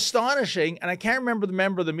 what was astonishing, and I can't remember the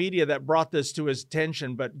member of the media that brought this to his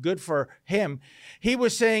attention, but good for him. He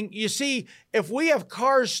was saying, you see, if we have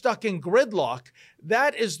cars stuck in gridlock,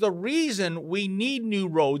 that is the reason we need new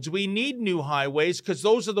roads, we need new highways, because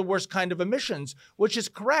those are the worst kind of emissions, which is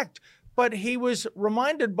correct. But he was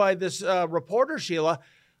reminded by this reporter, Sheila,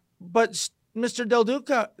 but Mr. Del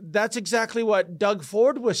Duca, that's exactly what Doug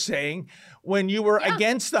Ford was saying when you were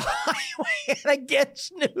against the highway and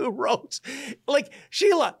against new roads. Like,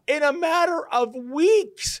 Sheila, in a matter of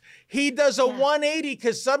weeks, he does a 180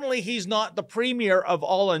 because suddenly he's not the premier of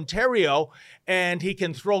all Ontario and he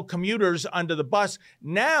can throw commuters under the bus.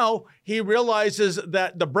 Now he realizes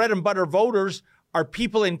that the bread and butter voters are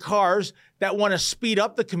people in cars that want to speed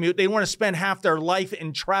up the commute. They want to spend half their life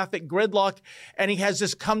in traffic gridlock. And he has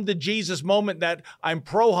this come to Jesus moment that I'm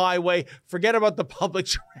pro highway, forget about the public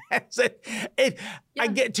transit. I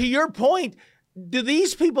get to your point. Do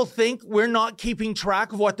these people think we're not keeping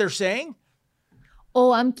track of what they're saying?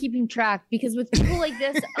 Oh, I'm keeping track, because with people like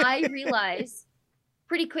this, I realize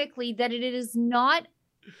pretty quickly that it is not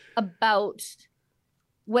about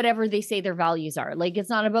whatever they say their values are. Like, it's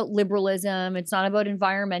not about liberalism. It's not about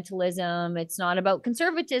environmentalism. It's not about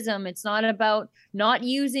conservatism. It's not about not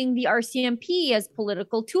using the RCMP as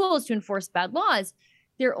political tools to enforce bad laws.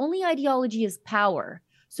 Their only ideology is power.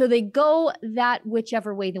 So they go that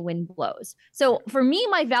whichever way the wind blows. So for me,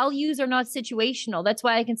 my values are not situational. That's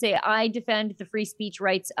why I can say I defend the free speech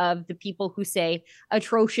rights of the people who say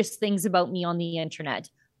atrocious things about me on the internet.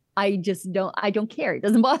 I don't care. It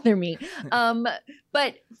doesn't bother me.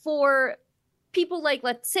 But for people like,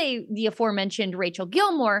 let's say, the aforementioned Rachel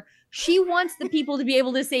Gilmore, she wants the people to be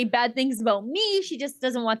able to say bad things about me. She just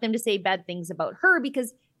doesn't want them to say bad things about her,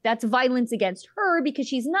 because that's violence against her because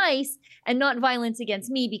she's nice, and not violence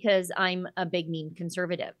against me because I'm a big, mean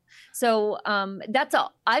conservative. So that's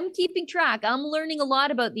all. I'm keeping track. I'm learning a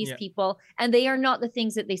lot about these people, and they are not the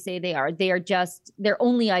things that they say they are. They are just, their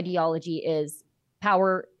only ideology is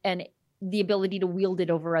power and the ability to wield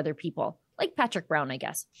it over other people, like Patrick Brown, I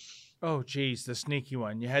guess. Oh, geez, the sneaky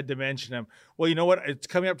one. You had to mention him. Well, you know what? It's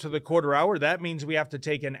coming up to the quarter hour. That means we have to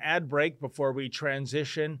take an ad break before we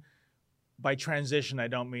transition. By transition, I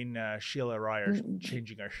don't mean Sheila or I are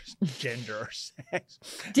changing our gender or sex.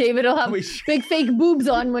 David will have big fake boobs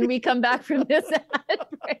on when we come back from this ad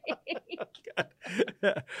break.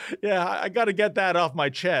 Yeah, I got to get that off my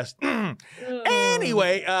chest.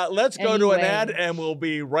 Anyway, let's go to an ad, and we'll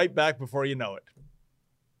be right back before you know it.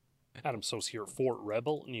 Adam Sos here for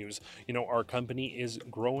Rebel News. You know, our company is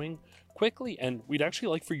growing quickly, and we'd actually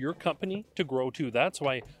like for your company to grow too. That's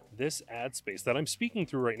why this ad space that I'm speaking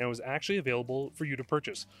through right now is actually available for you to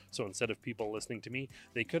purchase. So instead of people listening to me,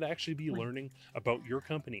 they could actually be learning about your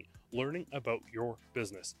company, learning about your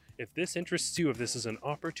business. If this interests you, if this is an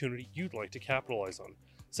opportunity you'd like to capitalize on,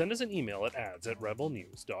 send us an email at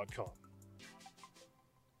ads@rebelnews.com.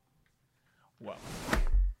 Well,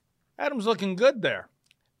 Adam's looking good there.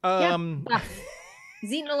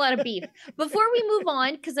 He's eating a lot of beef. Before we move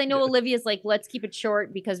on, because I know Olivia's like, let's keep it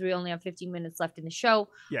short because we only have 15 minutes left in the show.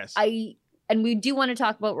 Yes. And we do want to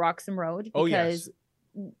talk about Roxham Road, because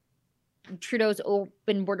Trudeau's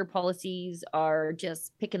open border policies are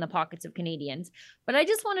just picking the pockets of Canadians. But I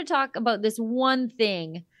just want to talk about this one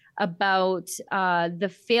thing about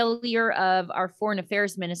the failure of our foreign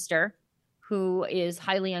affairs minister, who is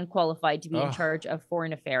highly unqualified to be in charge of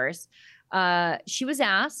foreign affairs. She was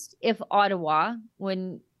asked if Ottawa,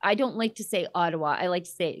 when I don't like to say Ottawa, I like to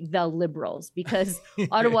say the Liberals, because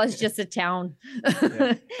Ottawa is just a town.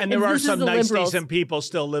 And there are some nice, decent people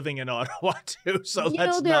still living in Ottawa too, so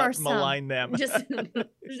let's not malign them. Just a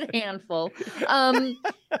handful.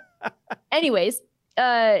 Anyways,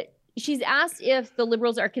 she's asked if the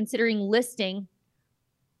Liberals are considering listing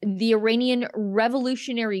the Iranian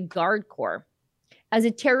Revolutionary Guard Corps as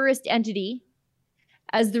a terrorist entity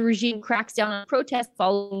as the regime cracks down on protests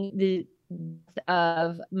following the death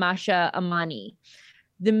of Masha Amani.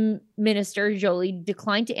 The minister, Jolie,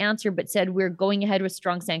 declined to answer, but said we're going ahead with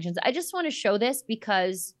strong sanctions. I just want to show this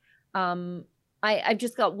because I've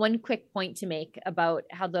just got one quick point to make about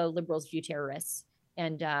how the Liberals view terrorists,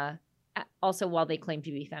 and also while they claim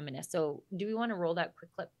to be feminists. So do we want to roll that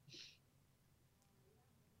quick clip?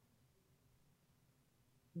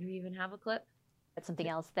 Do we even have a clip? That's something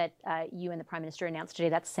else that you and the Prime Minister announced today.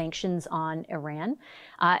 That's sanctions on Iran.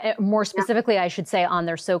 More specifically, I should say, on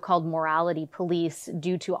their so-called morality police,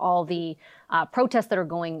 due to all the protests that are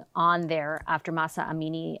going on there after Mahsa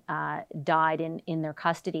Amini died in their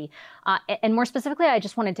custody. And more specifically, I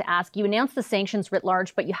just wanted to ask, you announced the sanctions writ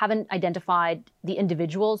large, but you haven't identified the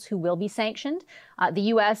individuals who will be sanctioned. The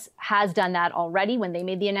U.S. has done that already when they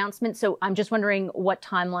made the announcement. So I'm just wondering what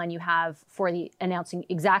timeline you have for the announcing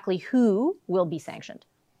exactly who will be sanctioned.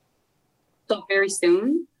 So very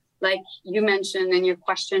soon. Like you mentioned in your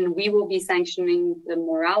question, we will be sanctioning the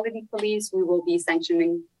morality police. We will be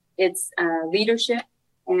sanctioning its leadership,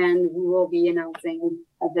 and we will be announcing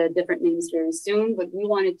the different names very soon. But we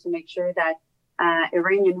wanted to make sure that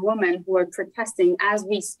Iranian women who are protesting as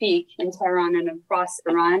we speak in Tehran and across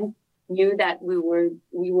Iran knew that we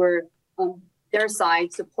were on their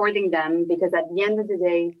side supporting them, because at the end of the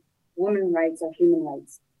day, women's rights are human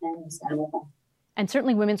rights, and we stand with them. And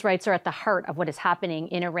certainly women's rights are at the heart of what is happening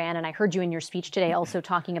in Iran. And I heard you in your speech today also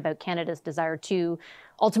talking about Canada's desire to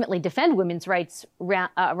ultimately defend women's rights right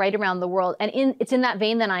around the world. And it's in that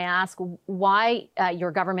vein that I ask why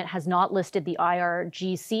your government has not listed the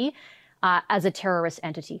IRGC as a terrorist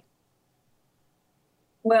entity.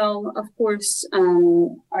 Well, of course,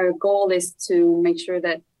 our goal is to make sure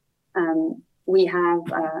that we have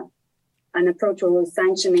an approach where we're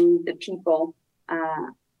sanctioning the people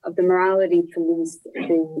of the morality police,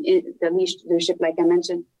 the leadership, like I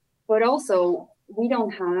mentioned. But also, we don't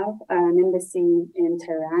have an embassy in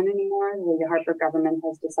Tehran anymore. The Harper government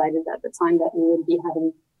has decided at the time that we would be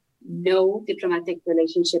having no diplomatic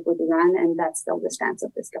relationship with Iran, and that's still the stance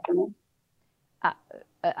of this government.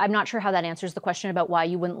 I'm not sure how that answers the question about why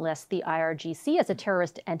you wouldn't list the IRGC as a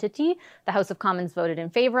terrorist entity. The House of Commons voted in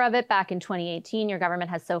favor of it back in 2018. Your government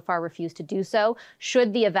has so far refused to do so.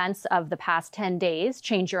 Should the events of the past 10 days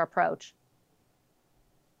change your approach?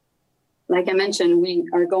 Like I mentioned, we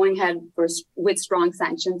are going ahead with strong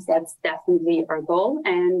sanctions. That's definitely our goal.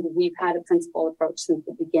 And we've had a principled approach since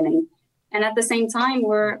the beginning. And at the same time,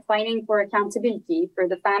 we're fighting for accountability for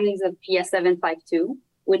the families of PS 752,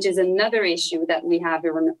 which is another issue that we have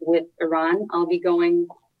with Iran. I'll be going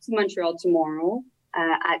to Montreal tomorrow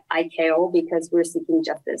at ICAO because we're seeking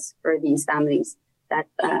justice for these families that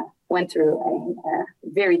went through a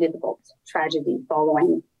very difficult tragedy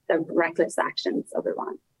following the reckless actions of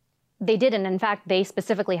Iran. They did, and in fact, they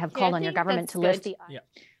specifically have called on your government to list the... Yeah.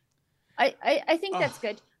 I think that's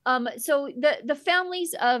good. So the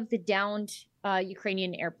families of the downed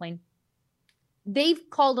Ukrainian airplane, they've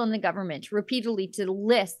called on the government repeatedly to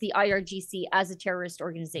list the IRGC as a terrorist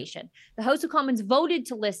organization. The House of Commons voted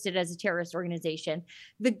to list it as a terrorist organization.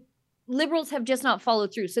 The Liberals have just not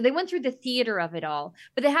followed through. So they went through the theater of it all,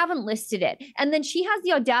 but they haven't listed it. And then she has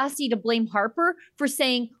the audacity to blame Harper for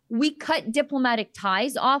saying, we cut diplomatic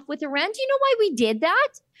ties off with Iran. Do you know why we did that?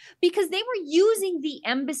 Because they were using the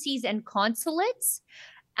embassies and consulates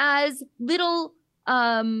as little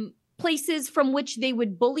places from which they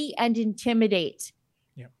would bully and intimidate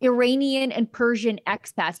Iranian and Persian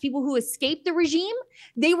expats, people who escaped the regime.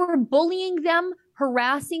 They were bullying them,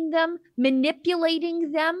 harassing them,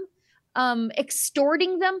 manipulating them,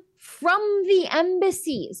 extorting them from the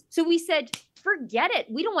embassies. So we said, forget it.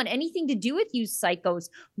 We don't want anything to do with you psychos.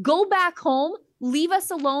 Go back home. Leave us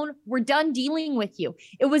alone. We're done dealing with you.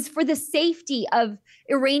 It was for the safety of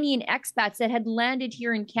Iranian expats that had landed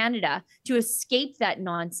here in Canada to escape that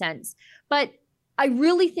nonsense. But I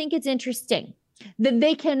really think it's interesting that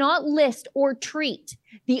they cannot list or treat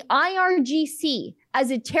the IRGC as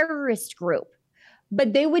a terrorist group,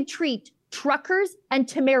 but they would treat truckers and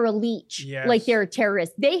Tamara Leach like they're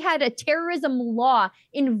terrorists. They had a terrorism law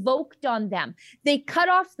invoked on them. They cut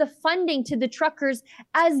off the funding to the truckers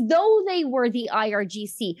as though they were the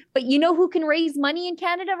IRGC. But you know who can raise money in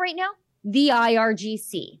Canada right now? The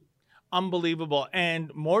IRGC. Unbelievable.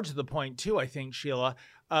 And more to the point, too, I think, Sheila,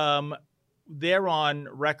 they're on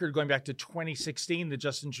record going back to 2016, the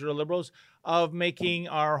Justin Trudeau Liberals, of making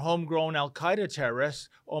our homegrown Al-Qaeda terrorist,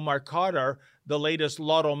 Omar Khadr, the latest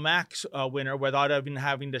Lotto Max winner without even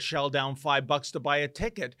having to shell down $5 to buy a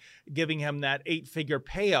ticket, giving him that 8-figure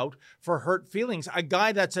payout for hurt feelings. A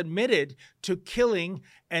guy that's admitted to killing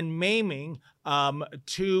and maiming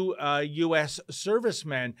two U.S.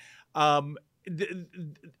 servicemen. And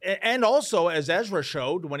also, as Ezra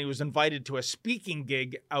showed when he was invited to a speaking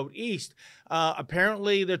gig out east,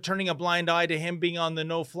 apparently they're turning a blind eye to him being on the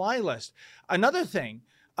no-fly list. Another thing,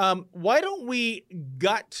 why don't we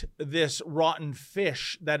gut this rotten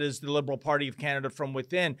fish that is the Liberal Party of Canada from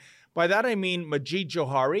within? By that I mean Majid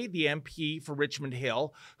Johari, the MP for Richmond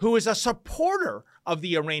Hill, who is a supporter of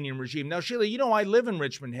the Iranian regime. Now, Sheila, you know I live in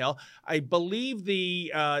Richmond Hill. I believe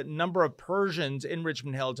the number of Persians in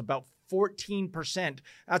Richmond Hill is about 14%.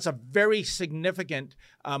 That's a very significant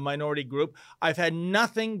minority group. I've had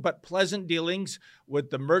nothing but pleasant dealings with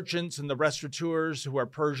the merchants and the restaurateurs who are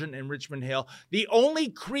Persian in Richmond Hill. The only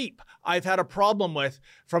creep I've had a problem with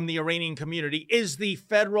from the Iranian community is the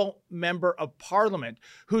federal member of parliament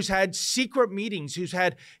who's had secret meetings, who's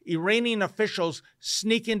had Iranian officials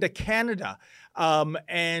sneak into Canada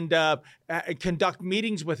and conduct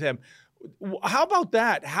meetings with him. How about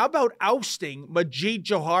that? How about ousting Majid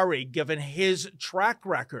Johari, given his track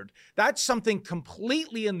record? That's something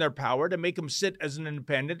completely in their power to make him sit as an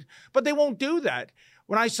independent, but they won't do that.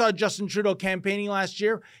 When I saw Justin Trudeau campaigning last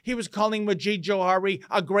year, he was calling Majid Johari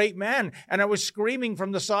a great man, and I was screaming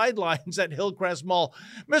from the sidelines at Hillcrest Mall,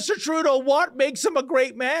 Mr. Trudeau, what makes him a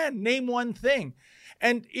great man? Name one thing.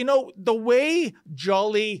 And, you know, the way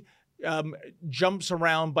Jolly jumps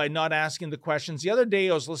around by not asking the questions. The other day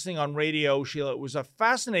I was listening on radio, Sheila. It was a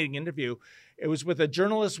fascinating interview. It was with a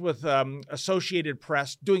journalist with Associated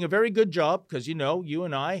Press doing a very good job because, you know, you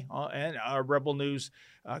and I and our Rebel News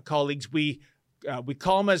colleagues, we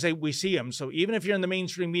call them as we see them. So even if you're in the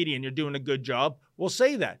mainstream media and you're doing a good job, we'll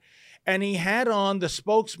say that. And he had on the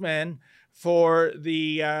spokesman for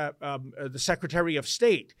the Secretary of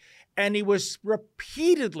State, and he was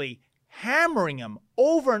repeatedly hammering him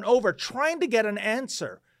over and over, trying to get an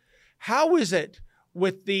answer. How is it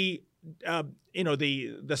with the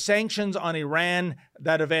sanctions on Iran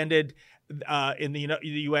that have ended in the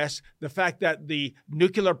U.S., the fact that the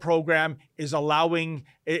nuclear program is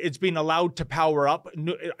it's being allowed to power up?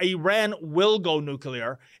 Iran will go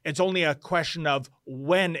nuclear. It's only a question of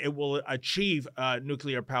when it will achieve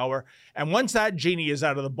nuclear power. And once that genie is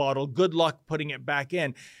out of the bottle, good luck putting it back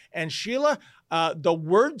in. And Sheila, the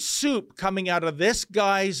word soup coming out of this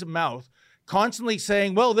guy's mouth, constantly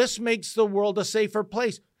saying, well, this makes the world a safer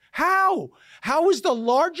place. How? How is the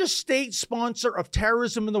largest state sponsor of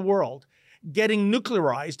terrorism in the world getting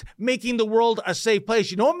nuclearized, making the world a safe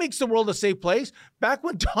place? You know what makes the world a safe place? Back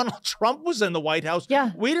when Donald Trump was in the White House,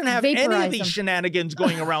 we didn't have any of these shenanigans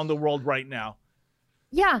going around the world right now.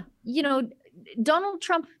 Yeah. You know, Donald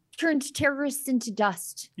Trump turned terrorists into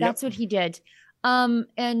dust. That's what he did.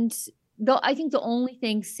 And I think the only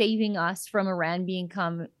thing saving us from Iran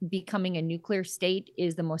becoming a nuclear state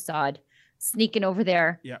is the Mossad sneaking over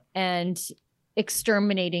there and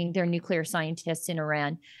exterminating their nuclear scientists in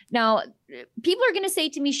Iran. Now, people are going to say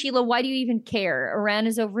to me, Sheila, why do you even care? Iran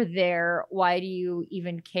is over there. Why do you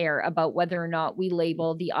even care about whether or not we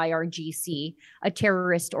label the IRGC a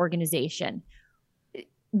terrorist organization?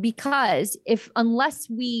 Because unless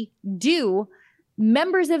we do,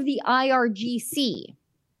 members of the IRGC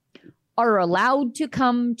are allowed to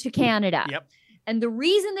come to Canada. And the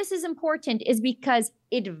reason this is important is because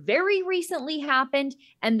it very recently happened,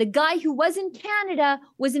 and the guy who was in Canada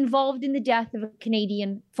was involved in the death of a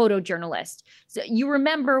Canadian photojournalist. So you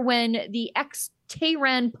remember when the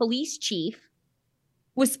ex-Tehran police chief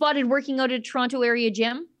was spotted working out at a Toronto area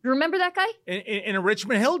gym? You remember that guy? In a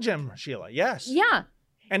Richmond Hill gym, Sheila, yes. Yeah.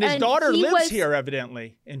 And his daughter lives here,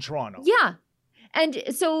 evidently, in Toronto. Yeah. And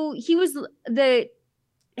so he was the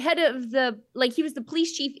head of he was the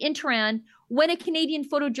police chief in Tehran when a Canadian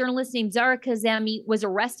photojournalist named Zara Kazemi was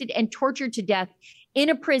arrested and tortured to death in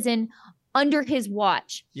a prison under his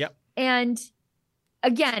watch. And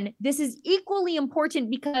again, this is equally important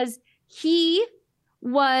because he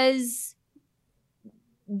was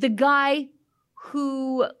the guy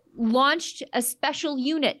who launched a special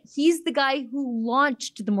unit. He's the guy who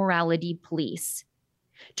launched the morality police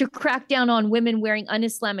to crack down on women wearing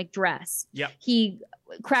un-Islamic dress. He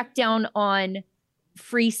cracked down on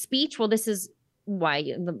free speech. Well, this is why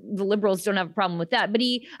the Liberals don't have a problem with that. But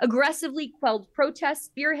he aggressively quelled protests,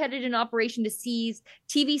 spearheaded an operation to seize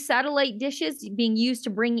TV satellite dishes being used to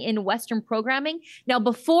bring in Western programming. Now,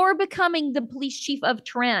 before becoming the police chief of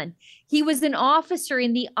Tehran, he was an officer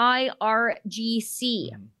in the IRGC,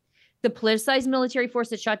 the politicized military force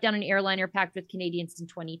that shot down an airliner packed with Canadians in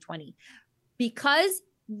 2020. Because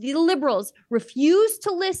the Liberals refused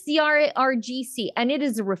to list the IRGC, and it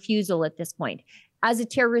is a refusal at this point, as a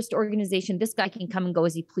terrorist organization, this guy can come and go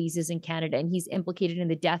as he pleases in Canada, and he's implicated in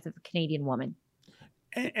the death of a Canadian woman.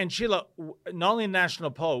 And Sheila, not only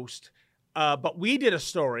National Post, but we did a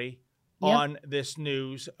story on this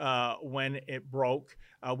news when it broke.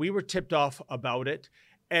 We were tipped off about it.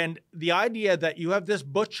 And the idea that you have this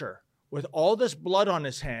butcher with all this blood on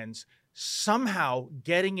his hands somehow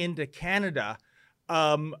getting into Canada,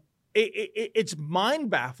 it's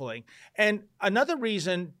mind-baffling. And another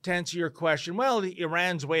reason, to answer your question, well,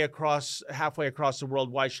 Iran's halfway across the world.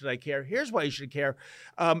 Why should I care? Here's why you should care.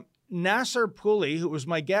 Nasser Pouli, who was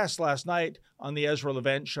my guest last night on the Ezra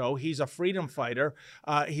Levant show, he's a freedom fighter.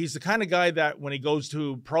 He's the kind of guy that when he goes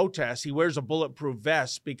to protest, he wears a bulletproof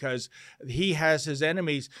vest because he has his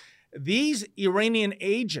enemies. These Iranian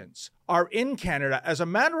agents are in Canada. As a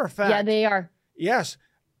matter of fact. Yeah, they are. Yes.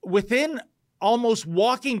 Within almost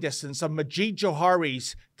walking distance of Majid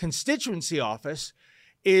Johari's constituency office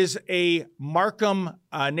is a Markham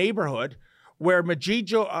neighborhood where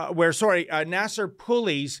Nasser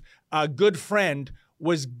Pouli's good friend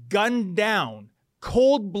was gunned down,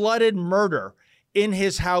 cold-blooded murder in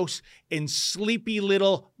his house in sleepy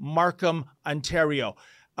little Markham, Ontario.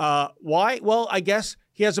 Why? Well, I guess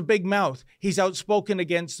he has a big mouth. He's outspoken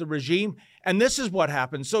against the regime. And this is what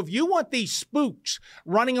happens. So if you want these spooks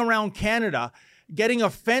running around Canada getting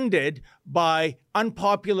offended by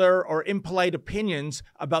unpopular or impolite opinions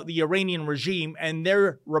about the Iranian regime and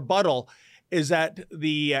their rebuttal is at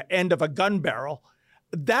the end of a gun barrel,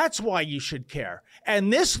 that's why you should care.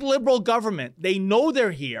 And this Liberal government, they know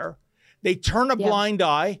they're here. They turn a blind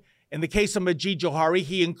eye. In the case of Majid Johari,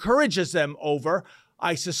 he encourages them over.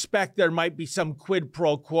 I suspect there might be some quid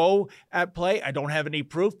pro quo at play. I don't have any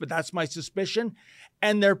proof, but that's my suspicion.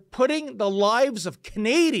 And they're putting the lives of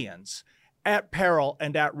Canadians at peril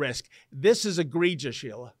and at risk. This is egregious,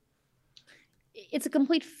 Sheila. It's a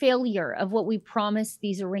complete failure of what we promised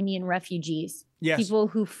these Iranian refugees. Yes. People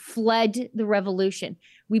who fled the revolution.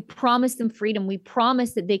 We promised them freedom. We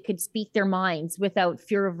promised that they could speak their minds without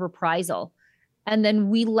fear of reprisal. And then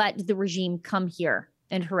we let the regime come here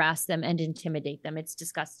and harass them and intimidate them. It's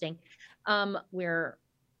disgusting.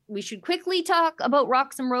 We should quickly talk about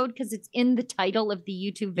Roxham Road because it's in the title of the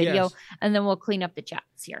YouTube video, and then we'll clean up the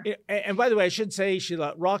chats here. And by the way, I should say,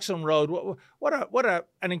 Sheila, Roxham Road, what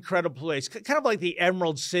an incredible place. Kind of like the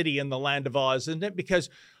Emerald City in the Land of Oz, isn't it? Because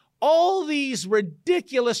all these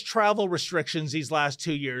ridiculous travel restrictions these last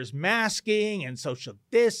 2 years, masking and social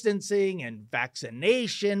distancing and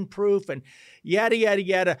vaccination proof and yada, yada,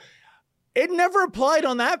 yada. It never applied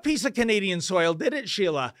on that piece of Canadian soil, did it,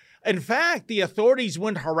 Sheila? In fact, the authorities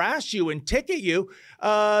wouldn't harass you and ticket you.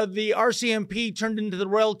 The RCMP turned into the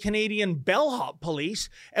Royal Canadian Bellhop Police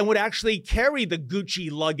and would actually carry the Gucci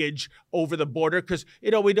luggage over the border because,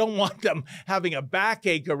 we don't want them having a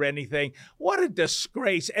backache or anything. What a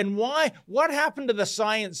disgrace. And why? What happened to the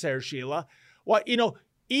science there, Sheila?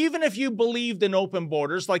 Even if you believed in open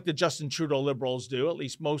borders, like the Justin Trudeau Liberals do, at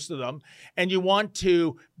least most of them, and you want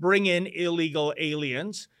to bring in illegal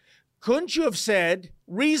aliens, couldn't you have said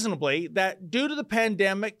reasonably that due to the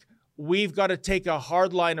pandemic, we've got to take a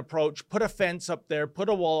hardline approach, put a fence up there, put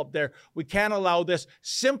a wall up there. We can't allow this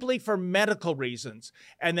simply for medical reasons.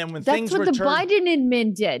 And then when things return... That's what the Biden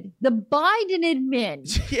admin did. The Biden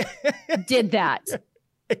admin did that.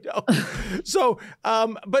 I know. So,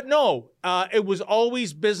 but no, it was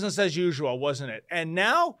always business as usual, wasn't it? And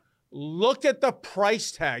now look at the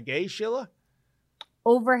price tag, Sheila?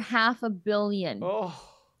 Over $500 million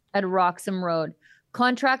at Roxham Road.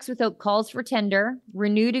 Contracts without calls for tender,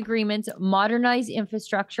 renewed agreements, modernized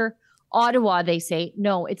infrastructure. Ottawa, they say.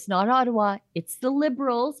 No, it's not Ottawa. It's the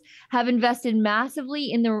Liberals have invested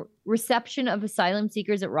massively in the reception of asylum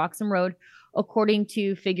seekers at Roxham Road, according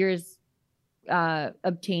to figures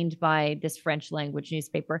obtained by this French language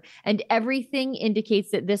newspaper. And everything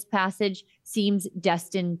indicates that this passage seems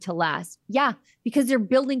destined to last. Yeah, because they're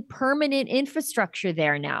building permanent infrastructure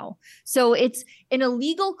there now. So it's an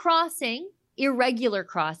illegal crossing, irregular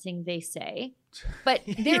crossing, they say, but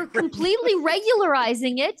they're completely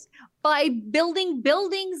regularizing it by building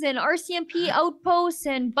buildings and RCMP outposts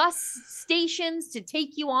and bus stations to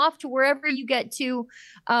take you off to wherever you get to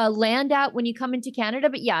land at when you come into Canada.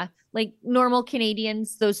 But yeah, like normal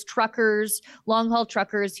Canadians, those truckers, long haul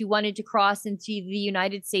truckers who wanted to cross into the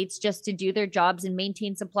United States just to do their jobs and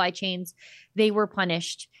maintain supply chains, they were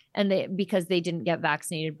punished because they didn't get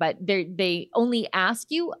vaccinated. But they only ask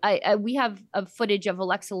you. We have a footage of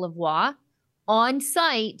Alexa Lavoie on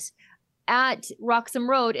site at Roxham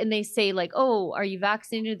Road, and they say like, "Oh, are you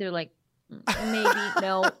vaccinated?" They're like, "Maybe,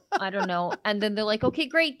 no, I don't know." And then they're like, "Okay,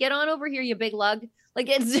 great, get on over here, you big lug." Like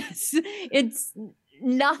it's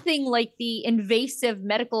nothing like the invasive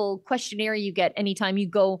medical questionnaire you get anytime you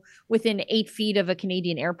go within 8 feet of a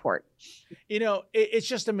Canadian airport. It's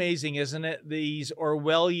just amazing, isn't it? These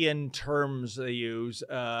Orwellian terms they use.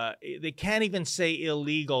 They can't even say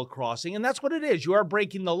illegal crossing. And that's what it is. You are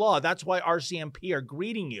breaking the law. That's why RCMP are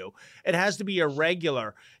greeting you. It has to be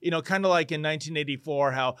irregular. Kind of like in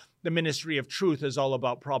 1984, how the Ministry of Truth is all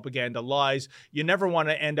about propaganda lies. You never want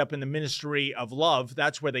to end up in the Ministry of Love.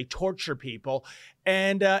 That's where they torture people.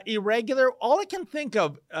 And irregular, all I can think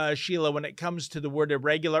of, Sheila, when it comes to the word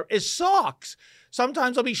irregular is socks.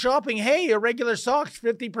 Sometimes I'll be shopping. Hey, irregular socks,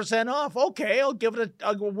 50% off. Okay, I'll give it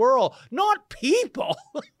a whirl. Not people.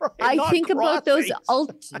 Right? I think about those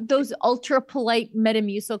ultra polite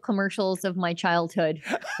Metamucil commercials of my childhood,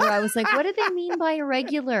 where I was like, "What do they mean by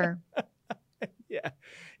irregular?" Yeah.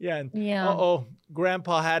 Yeah. Uh-oh,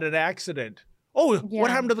 Grandpa had an accident. Oh, Yeah.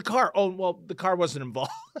 what happened to the car? Oh, well, the car wasn't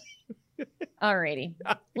involved. Alrighty,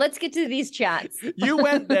 let's get to these chats. You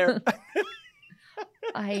went there.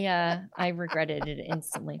 I regretted it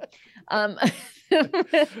instantly.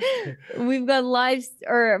 We've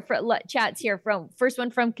got chats here from first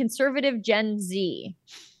one from Conservative Gen Z.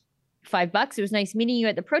 $5. It was nice meeting you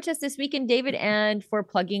at the protest this weekend, David, and for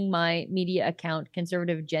plugging my media account,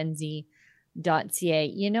 conservativegenz.ca.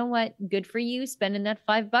 You know what? Good for you spending that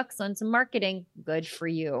 $5 on some marketing. Good for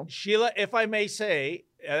you. Sheila, if I may say,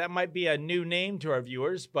 that might be a new name to our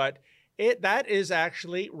viewers, but that is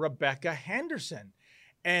actually Rebecca Henderson.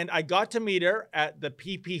 And I got to meet her at the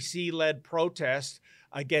PPC-led protest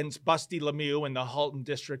against Busty Lemieux and the Halton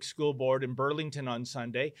District School Board in Burlington on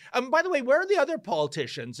Sunday. By the way, where are the other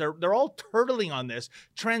politicians? They're all turtling on this.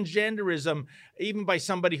 Transgenderism, even by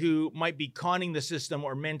somebody who might be conning the system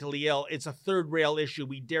or mentally ill, it's a third rail issue.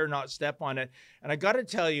 We dare not step on it. And I got to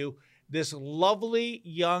tell you, this lovely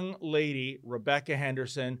young lady, Rebecca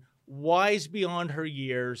Henderson, wise beyond her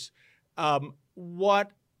years,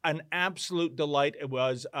 what an absolute delight it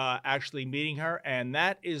was actually meeting her. And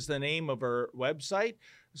that is the name of her website.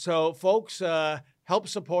 So folks, help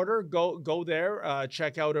support her. Go there,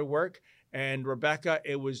 check out her work. And Rebecca,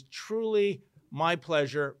 it was truly my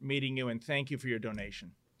pleasure meeting you. And thank you for your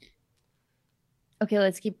donation. Okay,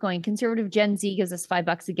 let's keep going. Conservative Gen Z gives us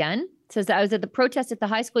 $5 again. Says, I was at the protest at the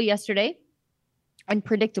high school yesterday, and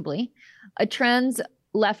predictably, a trans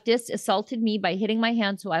leftist assaulted me by hitting my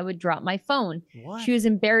hand so I would drop my phone. What? She was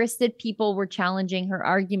embarrassed that people were challenging her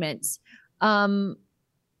arguments. No,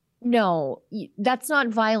 that's not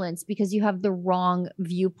violence because you have the wrong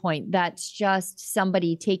viewpoint. That's just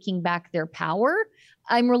somebody taking back their power.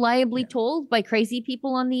 I'm reliably told by crazy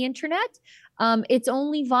people on the internet. It's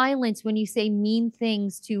only violence when you say mean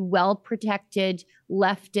things to well-protected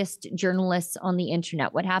leftist journalists on the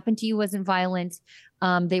internet. What happened to you wasn't violence.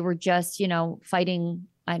 They were just, fighting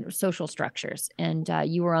social structures, and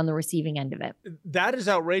you were on the receiving end of it. That is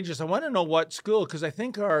outrageous. I want to know what school, because I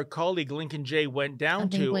think our colleague Lincoln Jay went down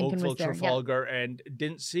to Oakville, Trafalgar, and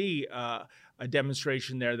didn't see a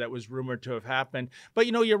demonstration there that was rumored to have happened. But,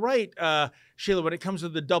 you're right, Sheila, when it comes to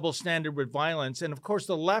the double standard with violence, and of course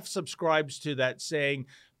the left subscribes to that saying,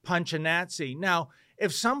 punch a Nazi. Now,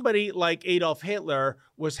 if somebody like Adolf Hitler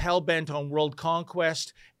was hell-bent on world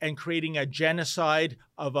conquest and creating a genocide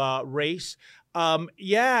of a race,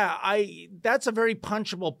 that's a very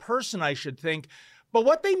punchable person, I should think. But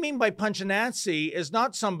what they mean by punch a Nazi is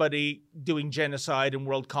not somebody doing genocide and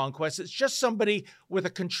world conquest. It's just somebody with a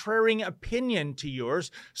contrarian opinion to yours.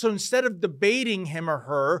 So instead of debating him or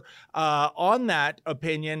her on that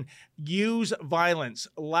opinion, use violence.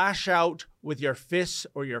 Lash out with your fists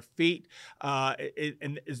or your feet.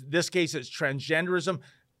 In this case, it's transgenderism.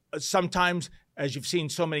 Sometimes, as you've seen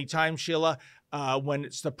so many times, Sheila, when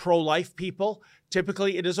it's the pro-life people,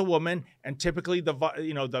 typically it is a woman, and typically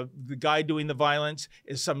the guy doing the violence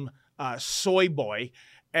is some soy boy.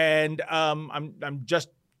 And I'm just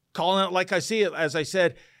calling it like I see it. As I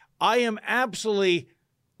said, I am absolutely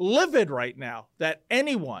livid right now that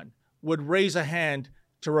anyone would raise a hand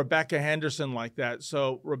to Rebecca Henderson like that.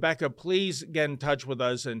 So Rebecca, please get in touch with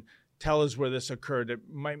us and tell us where this occurred. It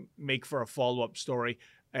might make for a follow-up story.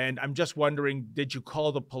 And I'm just wondering, did you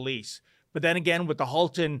call the police? But then again, with the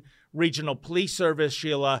Halton Regional Police Service,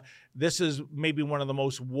 Sheila, this is maybe one of the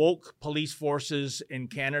most woke police forces in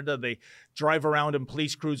Canada. They drive around in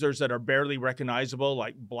police cruisers that are barely recognizable,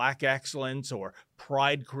 like Black Excellence or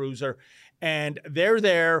Pride Cruiser. And they're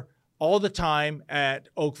there all the time at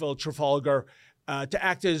Oakville, Trafalgar, to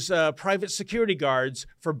act as private security guards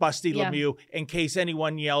for Busty Lemieux in case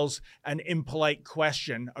anyone yells an impolite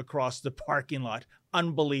question across the parking lot.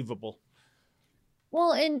 Unbelievable.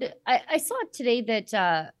 Well, and I saw today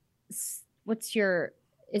that, is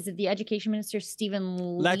it the education minister, Stephen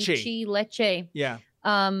Lecce? Yeah.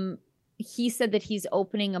 He said that he's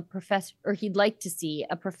opening he'd like to see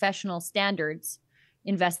a professional standards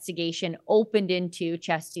investigation opened into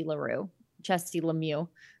Chesty Lemieux.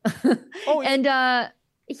 And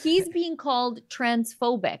he's being called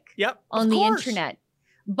transphobic on the internet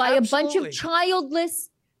by a bunch of childless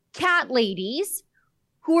cat ladies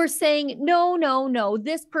who are saying, no,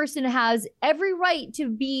 this person has every right to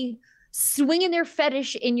be swinging their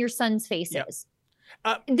fetish in your son's faces.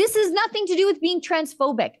 This has nothing to do with being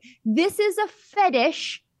transphobic. This is a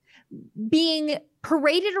fetish being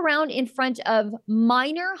paraded around in front of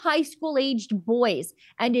minor high school aged boys.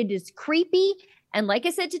 And it is creepy. And like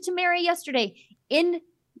I said to Tamara yesterday, in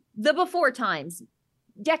the before times,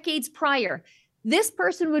 decades prior, this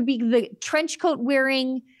person would be the trench coat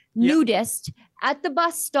wearing nudist at the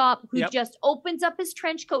bus stop who just opens up his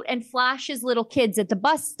trench coat and flashes little kids at the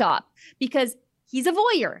bus stop because he's a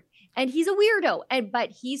voyeur and he's a weirdo.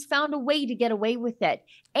 But he's found a way to get away with it.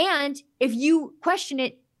 And if you question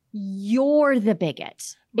it, you're the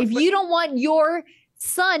bigot. If you don't want your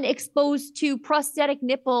son exposed to prosthetic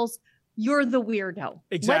nipples, you're the weirdo.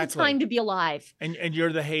 Exactly. What a time to be alive. And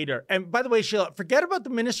you're the hater. And by the way, Sheila, forget about the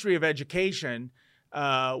Ministry of Education,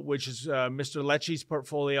 which is Mr. Lecce's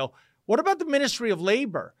portfolio. What about the Ministry of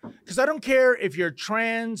Labor? Because I don't care if you're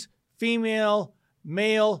trans, female,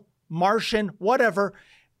 male, Martian, whatever.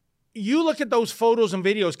 You look at those photos and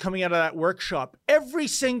videos coming out of that workshop. Every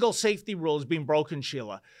single safety rule is being broken,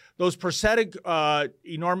 Sheila. Those prosthetic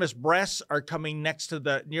enormous breasts are coming next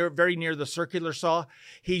to very near the circular saw.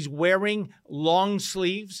 He's wearing long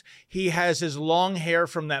sleeves. He has his long hair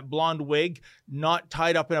from that blonde wig not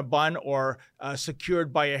tied up in a bun or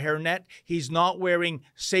secured by a hairnet. He's not wearing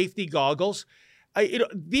safety goggles.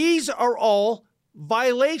 These are all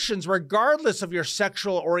violations, regardless of your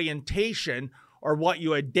sexual orientation or what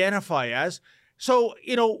you identify as. So,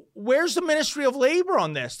 where's the Ministry of Labor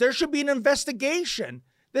on this? There should be an investigation.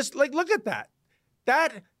 Look at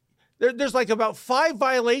that. There's like about 5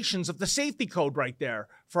 violations of the safety code right there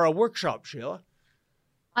for a workshop, Sheila.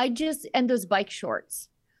 And those bike shorts.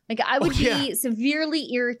 I would be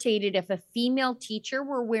severely irritated if a female teacher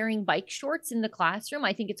were wearing bike shorts in the classroom.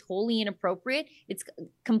 I think it's wholly inappropriate. It's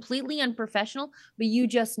completely unprofessional, but you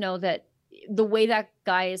just know that the way that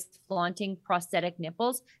guy is flaunting prosthetic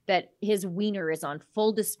nipples, that his wiener is on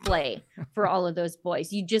full display for all of those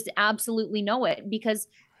boys. You just absolutely know it because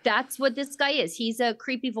that's what this guy is. He's a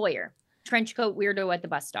creepy voyeur, trench coat weirdo at the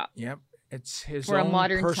bus stop. Yep. It's his For a own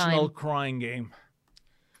modern personal time. crying game.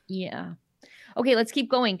 Yeah. Okay, let's keep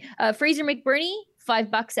going. Fraser McBurney,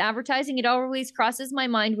 $5 advertising. It always crosses my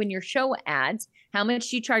mind when your show ads. How much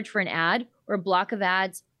do you charge for an ad or a block of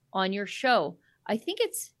ads on your show? I think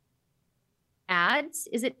it's ads.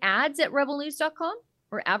 Is it ads at rebelnews.com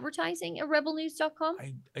or advertising at rebelnews.com?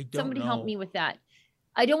 I don't Somebody know. help me with that.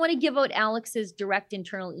 I don't want to give out Alex's direct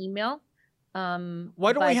internal email.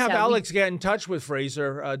 Why don't we have Alex get in touch with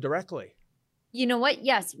Fraser directly? You know what?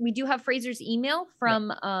 Yes, we do have Fraser's email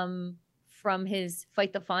from his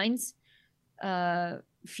Fight the Fines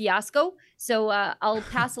fiasco. So I'll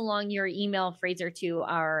pass along your email, Fraser, to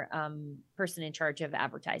our person in charge of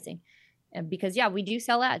advertising. Because, we do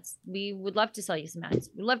sell ads. We would love to sell you some ads.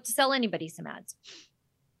 We'd love to sell anybody some ads.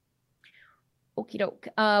 Okie doke.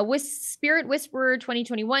 Spirit Whisperer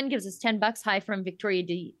 2021 gives us $10. Hi from Victoria,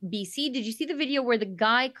 BC. Did you see the video where the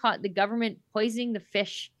guy caught the government poisoning the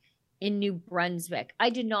fish in New Brunswick? I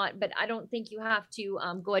did not, but I don't think you have to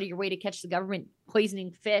go out of your way to catch the government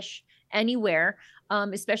poisoning fish anywhere,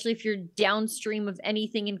 especially if you're downstream of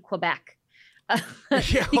anything in Quebec.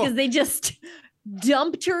 Because they just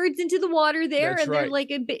dump turds into the water there. That's and they're right. like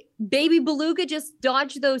a baby beluga, just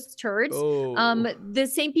dodge those turds. The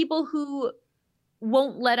same people who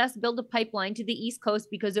won't let us build a pipeline to the East Coast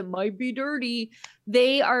because it might be dirty,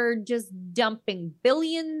 they are just dumping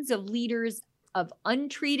billions of liters of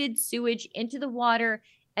untreated sewage into the water,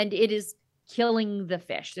 and it is killing the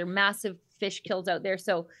fish. They're massive fish kills out there.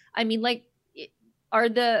 So I mean, are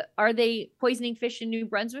they poisoning fish in New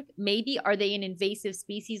Brunswick? Maybe. Are they an invasive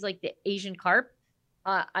species like the Asian carp?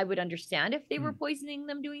 I would understand if they were poisoning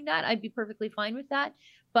them doing that. I'd be perfectly fine with that.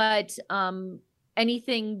 But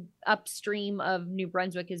anything upstream of New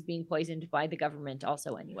Brunswick is being poisoned by the government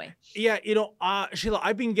also anyway. Yeah, Sheila,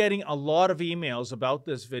 I've been getting a lot of emails about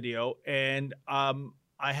this video, and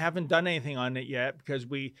I haven't done anything on it yet because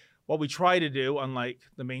what we try to do, unlike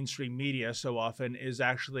the mainstream media so often, is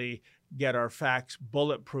actually get our facts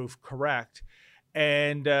bulletproof correct.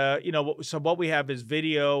 And, so what we have is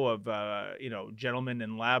video of, gentlemen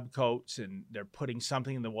in lab coats, and they're putting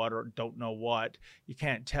something in the water, don't know what. You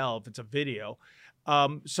can't tell if it's a video.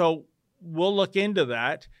 So we'll look into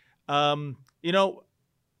that.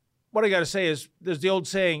 What I got to say is there's the old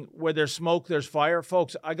saying, where there's smoke, there's fire.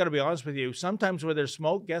 Folks, I got to be honest with you. Sometimes where there's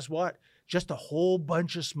smoke, guess what? Just a whole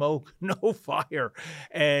bunch of smoke, no fire.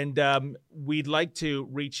 And we'd like to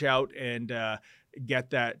reach out and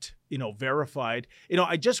get that, verified.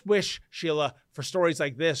 I just wish, Sheila, for stories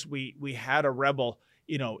like this, we had a rebel,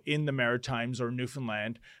 in the Maritimes or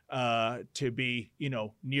Newfoundland to be,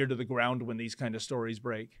 near to the ground when these kind of stories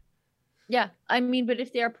break. Yeah. I mean, but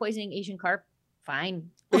if they are poisoning Asian carp, Fine.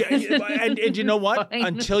 and you know what? Fine.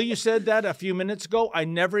 Until you said that a few minutes ago, I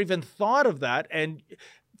never even thought of that. And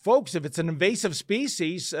folks, if it's an invasive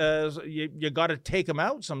species, you got to take them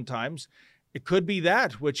out sometimes. It could be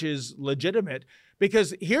that, which is legitimate.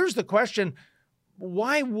 Because here's the question.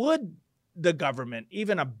 Why would the government,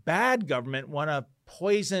 even a bad government, want to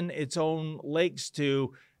poison its own lakes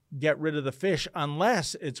to get rid of the fish,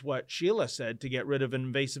 unless it's what Sheila said, to get rid of an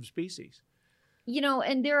invasive species?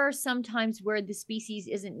 And there are some times where the species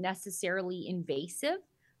isn't necessarily invasive,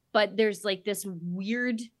 but there's like this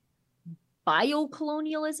weird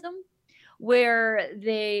biocolonialism where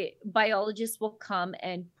biologists will come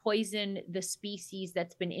and poison the species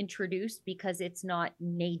that's been introduced because it's not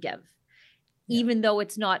native, even though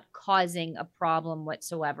it's not causing a problem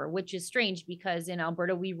whatsoever, which is strange because in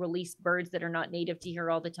Alberta, we release birds that are not native to here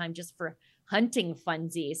all the time just for hunting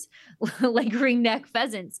funsies, like ringneck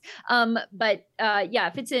pheasants. But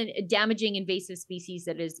if it's a damaging invasive species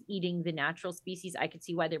that is eating the natural species, I could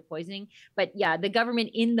see why they're poisoning. But yeah, the government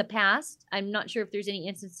in the past, I'm not sure if there's any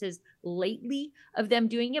instances lately of them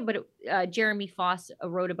doing it, but Jeremy Foss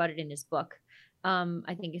wrote about it in his book.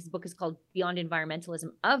 I think his book is called Beyond Environmentalism,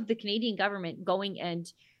 of the Canadian government going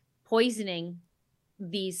and poisoning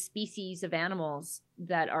these species of animals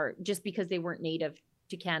that are just because they weren't native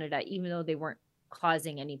to Canada, even though they weren't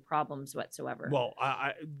causing any problems whatsoever. Well,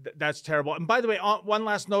 that's terrible. And by the way, one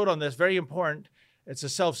last note on this, very important. It's a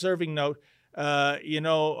self-serving note.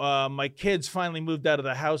 My kids finally moved out of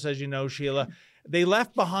the house, as you know, Sheila. They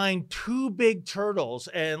left behind 2 big turtles,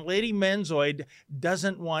 and Lady Menzoid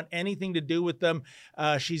doesn't want anything to do with them.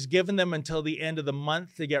 She's given them until the end of the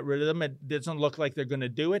month to get rid of them. It doesn't look like they're going to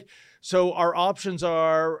do it. So our options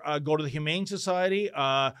are go to the Humane Society,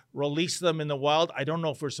 release them in the wild. I don't know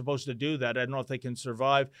if we're supposed to do that. I don't know if they can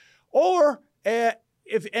survive. Or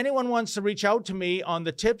if anyone wants to reach out to me on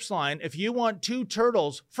the tips line, if you want 2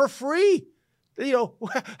 turtles for free,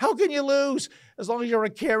 how can you lose? As long as you're a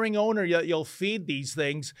caring owner, you'll feed these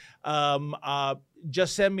things.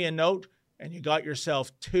 Just send me a note, and you got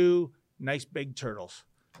yourself 2 nice big turtles.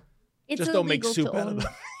 Just don't make soup out of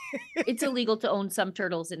them. It's illegal to own some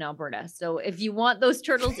turtles in Alberta. So if you want those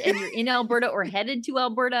turtles and you're in Alberta or headed to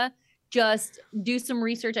Alberta, just do some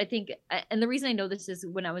research. I think, and the reason I know this is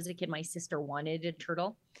when I was a kid, my sister wanted a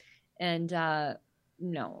turtle, and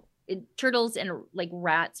turtles and like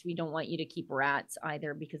rats, we don't want you to keep rats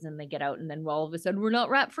either, because then they get out and then all of a sudden we're not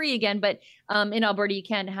rat free again. But in Alberta, you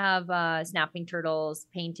can't have snapping turtles,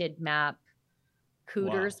 painted map,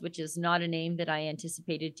 cooters, which is not a name that I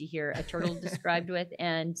anticipated to hear a turtle described with,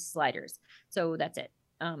 and sliders. So that's it.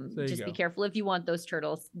 Just be careful if you want those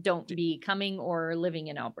turtles. Don't be coming or living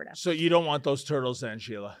in Alberta. So you don't want those turtles then,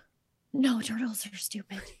 Sheila? No, turtles are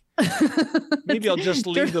stupid. Maybe I'll just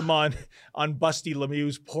leave them on Busty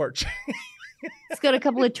Lemieux's porch. He's got a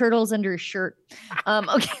couple of turtles under his shirt.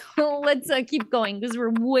 Okay, well, let's keep going because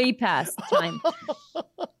we're way past time.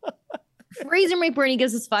 Fraser McBurney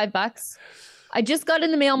gives us $5. I just got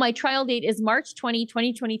in the mail. My trial date is March 20,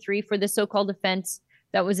 2023 for the so-called offense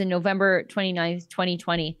that was in November 29th,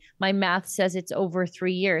 2020. My math says it's over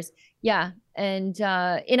 3 years. Yeah. And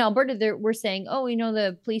in Alberta, we're saying,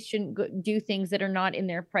 the police shouldn't do things that are not in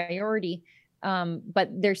their priority. But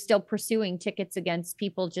they're still pursuing tickets against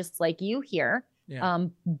people just like you here,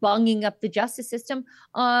 bunging up the justice system.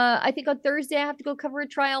 I think on Thursday, I have to go cover a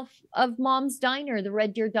trial of Mom's Diner, the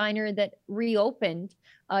Red Deer Diner that reopened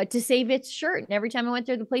to save its shirt. And every time I went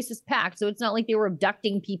there, the place was packed. So it's not like they were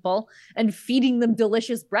abducting people and feeding them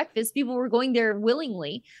delicious breakfast. People were going there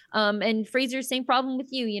willingly. And Fraser, same problem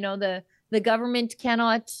with you. The government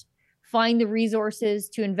cannot find the resources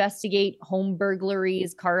to investigate home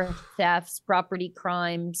burglaries, car thefts, property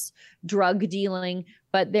crimes, drug dealing,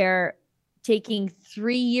 but they're taking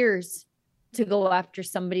 3 years to go after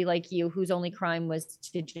somebody like you whose only crime was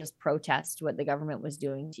to just protest what the government was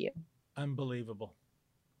doing to you. Unbelievable.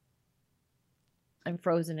 I'm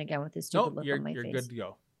frozen again with this stupid look on my face. You're good to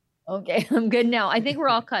go. Okay, I'm good now. I think we're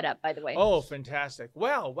all caught up, by the way. Oh, fantastic.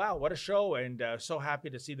 Well, wow, what a show. And so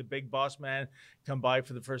happy to see the big boss man come by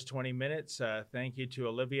for the first 20 minutes. Thank you to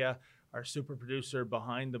Olivia, our super producer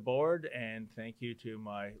behind the board. And thank you to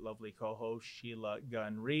my lovely co-host, Sheila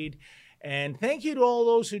Gunn-Reid. And thank you to all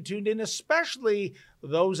those who tuned in, especially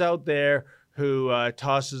those out there who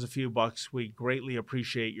tosses a few bucks. We greatly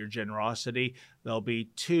appreciate your generosity. There'll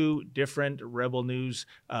be 2 different Rebel News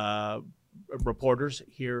reporters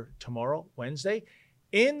here tomorrow, Wednesday.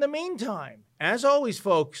 In the meantime, as always,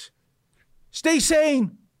 folks, stay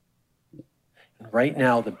sane. Right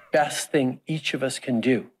now, the best thing each of us can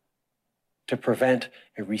do to prevent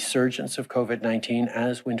a resurgence of COVID-19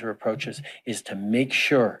 as winter approaches is to make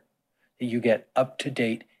sure that you get up to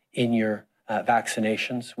date in your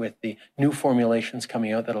vaccinations with the new formulations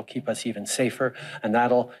coming out that'll keep us even safer. And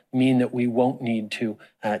that'll mean that we won't need to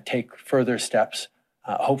take further steps,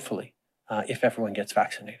 hopefully, if everyone gets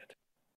vaccinated.